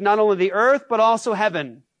shake not only the earth, but also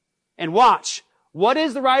heaven. And watch. What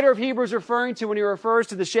is the writer of Hebrews referring to when he refers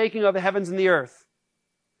to the shaking of the heavens and the earth?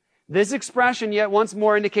 This expression, yet once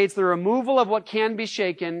more, indicates the removal of what can be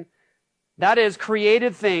shaken, that is,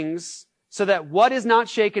 created things, so that what is not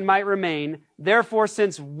shaken might remain. Therefore,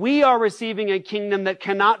 since we are receiving a kingdom that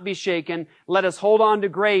cannot be shaken, let us hold on to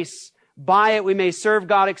grace. By it we may serve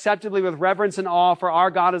God acceptably with reverence and awe, for our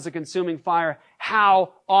God is a consuming fire.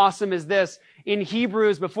 How awesome is this? In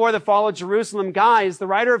Hebrews, before the fall of Jerusalem, guys, the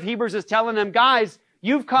writer of Hebrews is telling them, guys,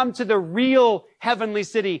 you've come to the real heavenly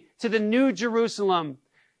city, to the new Jerusalem,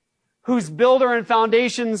 whose builder and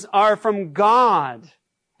foundations are from God.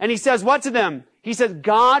 And he says what to them? He says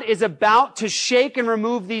God is about to shake and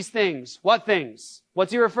remove these things. What things?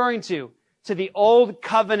 What's he referring to? To the old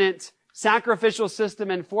covenant sacrificial system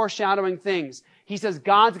and foreshadowing things. He says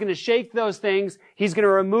God's going to shake those things. He's going to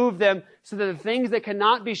remove them so that the things that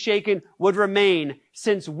cannot be shaken would remain,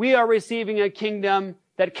 since we are receiving a kingdom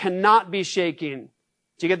that cannot be shaken.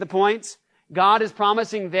 Do you get the point? God is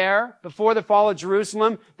promising there, before the fall of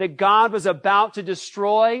Jerusalem, that God was about to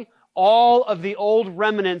destroy all of the old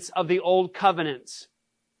remnants of the old covenant,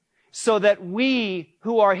 so that we,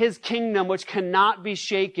 who are His kingdom, which cannot be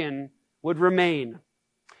shaken, would remain.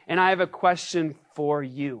 And I have a question for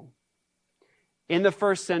you. In the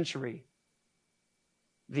first century,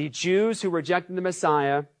 the Jews who rejected the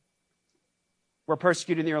Messiah were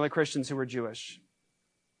persecuting the early Christians who were Jewish.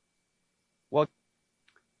 Well,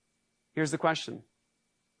 here's the question.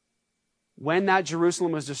 When that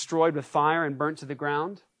Jerusalem was destroyed with fire and burnt to the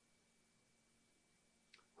ground,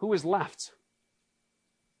 who was left?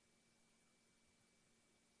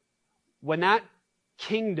 When that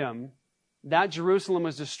kingdom, that Jerusalem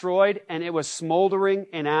was destroyed and it was smoldering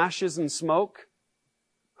in ashes and smoke,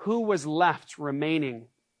 who was left remaining?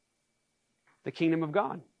 The kingdom of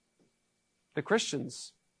God. The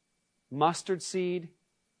Christians. Mustard seed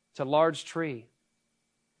to large tree.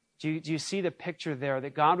 Do you see the picture there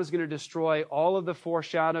that God was going to destroy all of the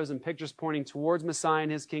foreshadows and pictures pointing towards Messiah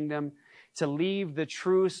and His kingdom to leave the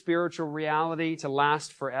true spiritual reality to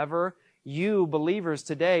last forever? You, believers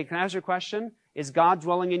today, can I ask you a question? Is God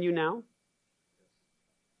dwelling in you now?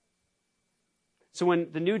 So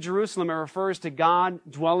when the New Jerusalem refers to God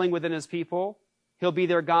dwelling within His people, He'll be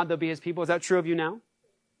their God, they'll be His people. Is that true of you now?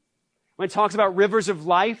 When it talks about rivers of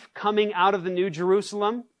life coming out of the New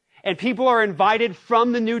Jerusalem, and people are invited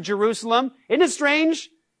from the New Jerusalem, isn't it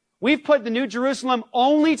strange? We've put the New Jerusalem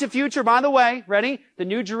only to future. By the way, ready? The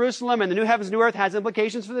New Jerusalem and the new heavens, new earth has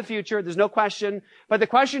implications for the future. There's no question. But the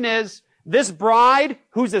question is, this bride,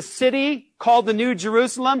 who's a city called the New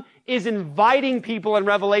Jerusalem, is inviting people in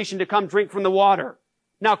Revelation to come drink from the water.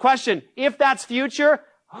 Now, question, if that's future,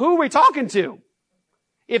 who are we talking to?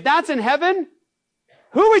 If that's in heaven,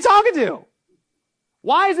 who are we talking to?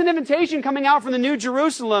 Why is an invitation coming out from the New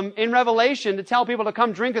Jerusalem in Revelation to tell people to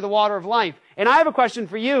come drink of the water of life? And I have a question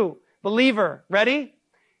for you, believer. Ready?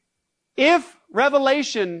 If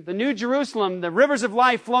Revelation, the New Jerusalem, the rivers of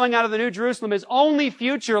life flowing out of the New Jerusalem is only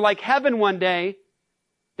future like heaven one day,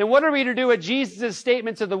 then what are we to do with Jesus'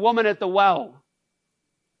 statement to the woman at the well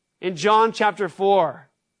in John chapter 4,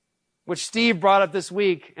 which Steve brought up this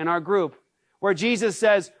week in our group, where Jesus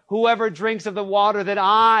says, whoever drinks of the water that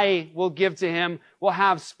I will give to him will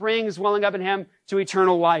have springs welling up in him to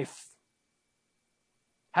eternal life.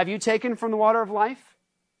 Have you taken from the water of life?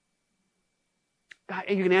 God,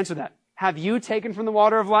 you can answer that. Have you taken from the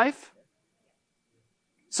water of life?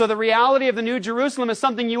 So the reality of the New Jerusalem is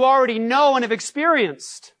something you already know and have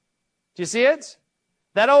experienced. Do you see it?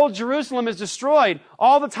 That old Jerusalem is destroyed.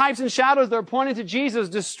 All the types and shadows that are pointing to Jesus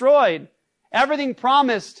destroyed. Everything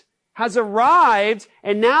promised has arrived,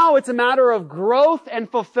 and now it's a matter of growth and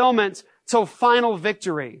fulfillment till final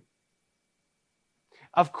victory.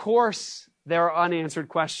 Of course, there are unanswered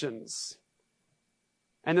questions.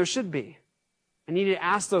 And there should be. I need to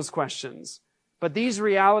ask those questions. But these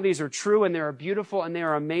realities are true, and they are beautiful, and they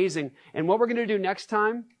are amazing. And what we're going to do next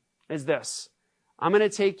time is this. I'm going to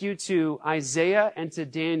take you to Isaiah and to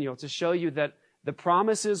Daniel to show you that the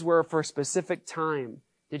promises were for a specific time.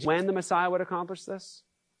 Did you know when the Messiah would accomplish this?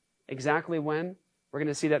 Exactly when? We're going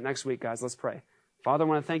to see that next week, guys. Let's pray. Father, I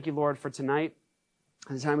want to thank you, Lord, for tonight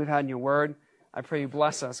and the time we've had in your word. I pray you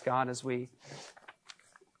bless us, God, as we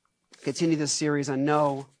continue this series. I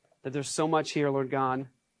know that there's so much here, Lord God,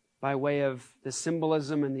 by way of the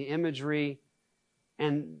symbolism and the imagery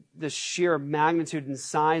and the sheer magnitude and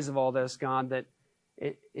size of all this, God, that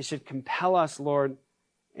it should compel us, Lord.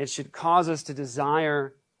 It should cause us to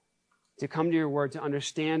desire to come to your word, to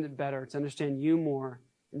understand it better, to understand you more,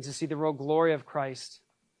 and to see the real glory of Christ.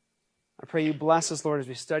 I pray you bless us, Lord, as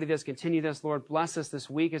we study this, continue this, Lord. Bless us this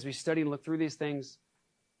week as we study and look through these things.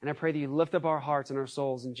 And I pray that you lift up our hearts and our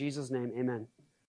souls. In Jesus' name, amen.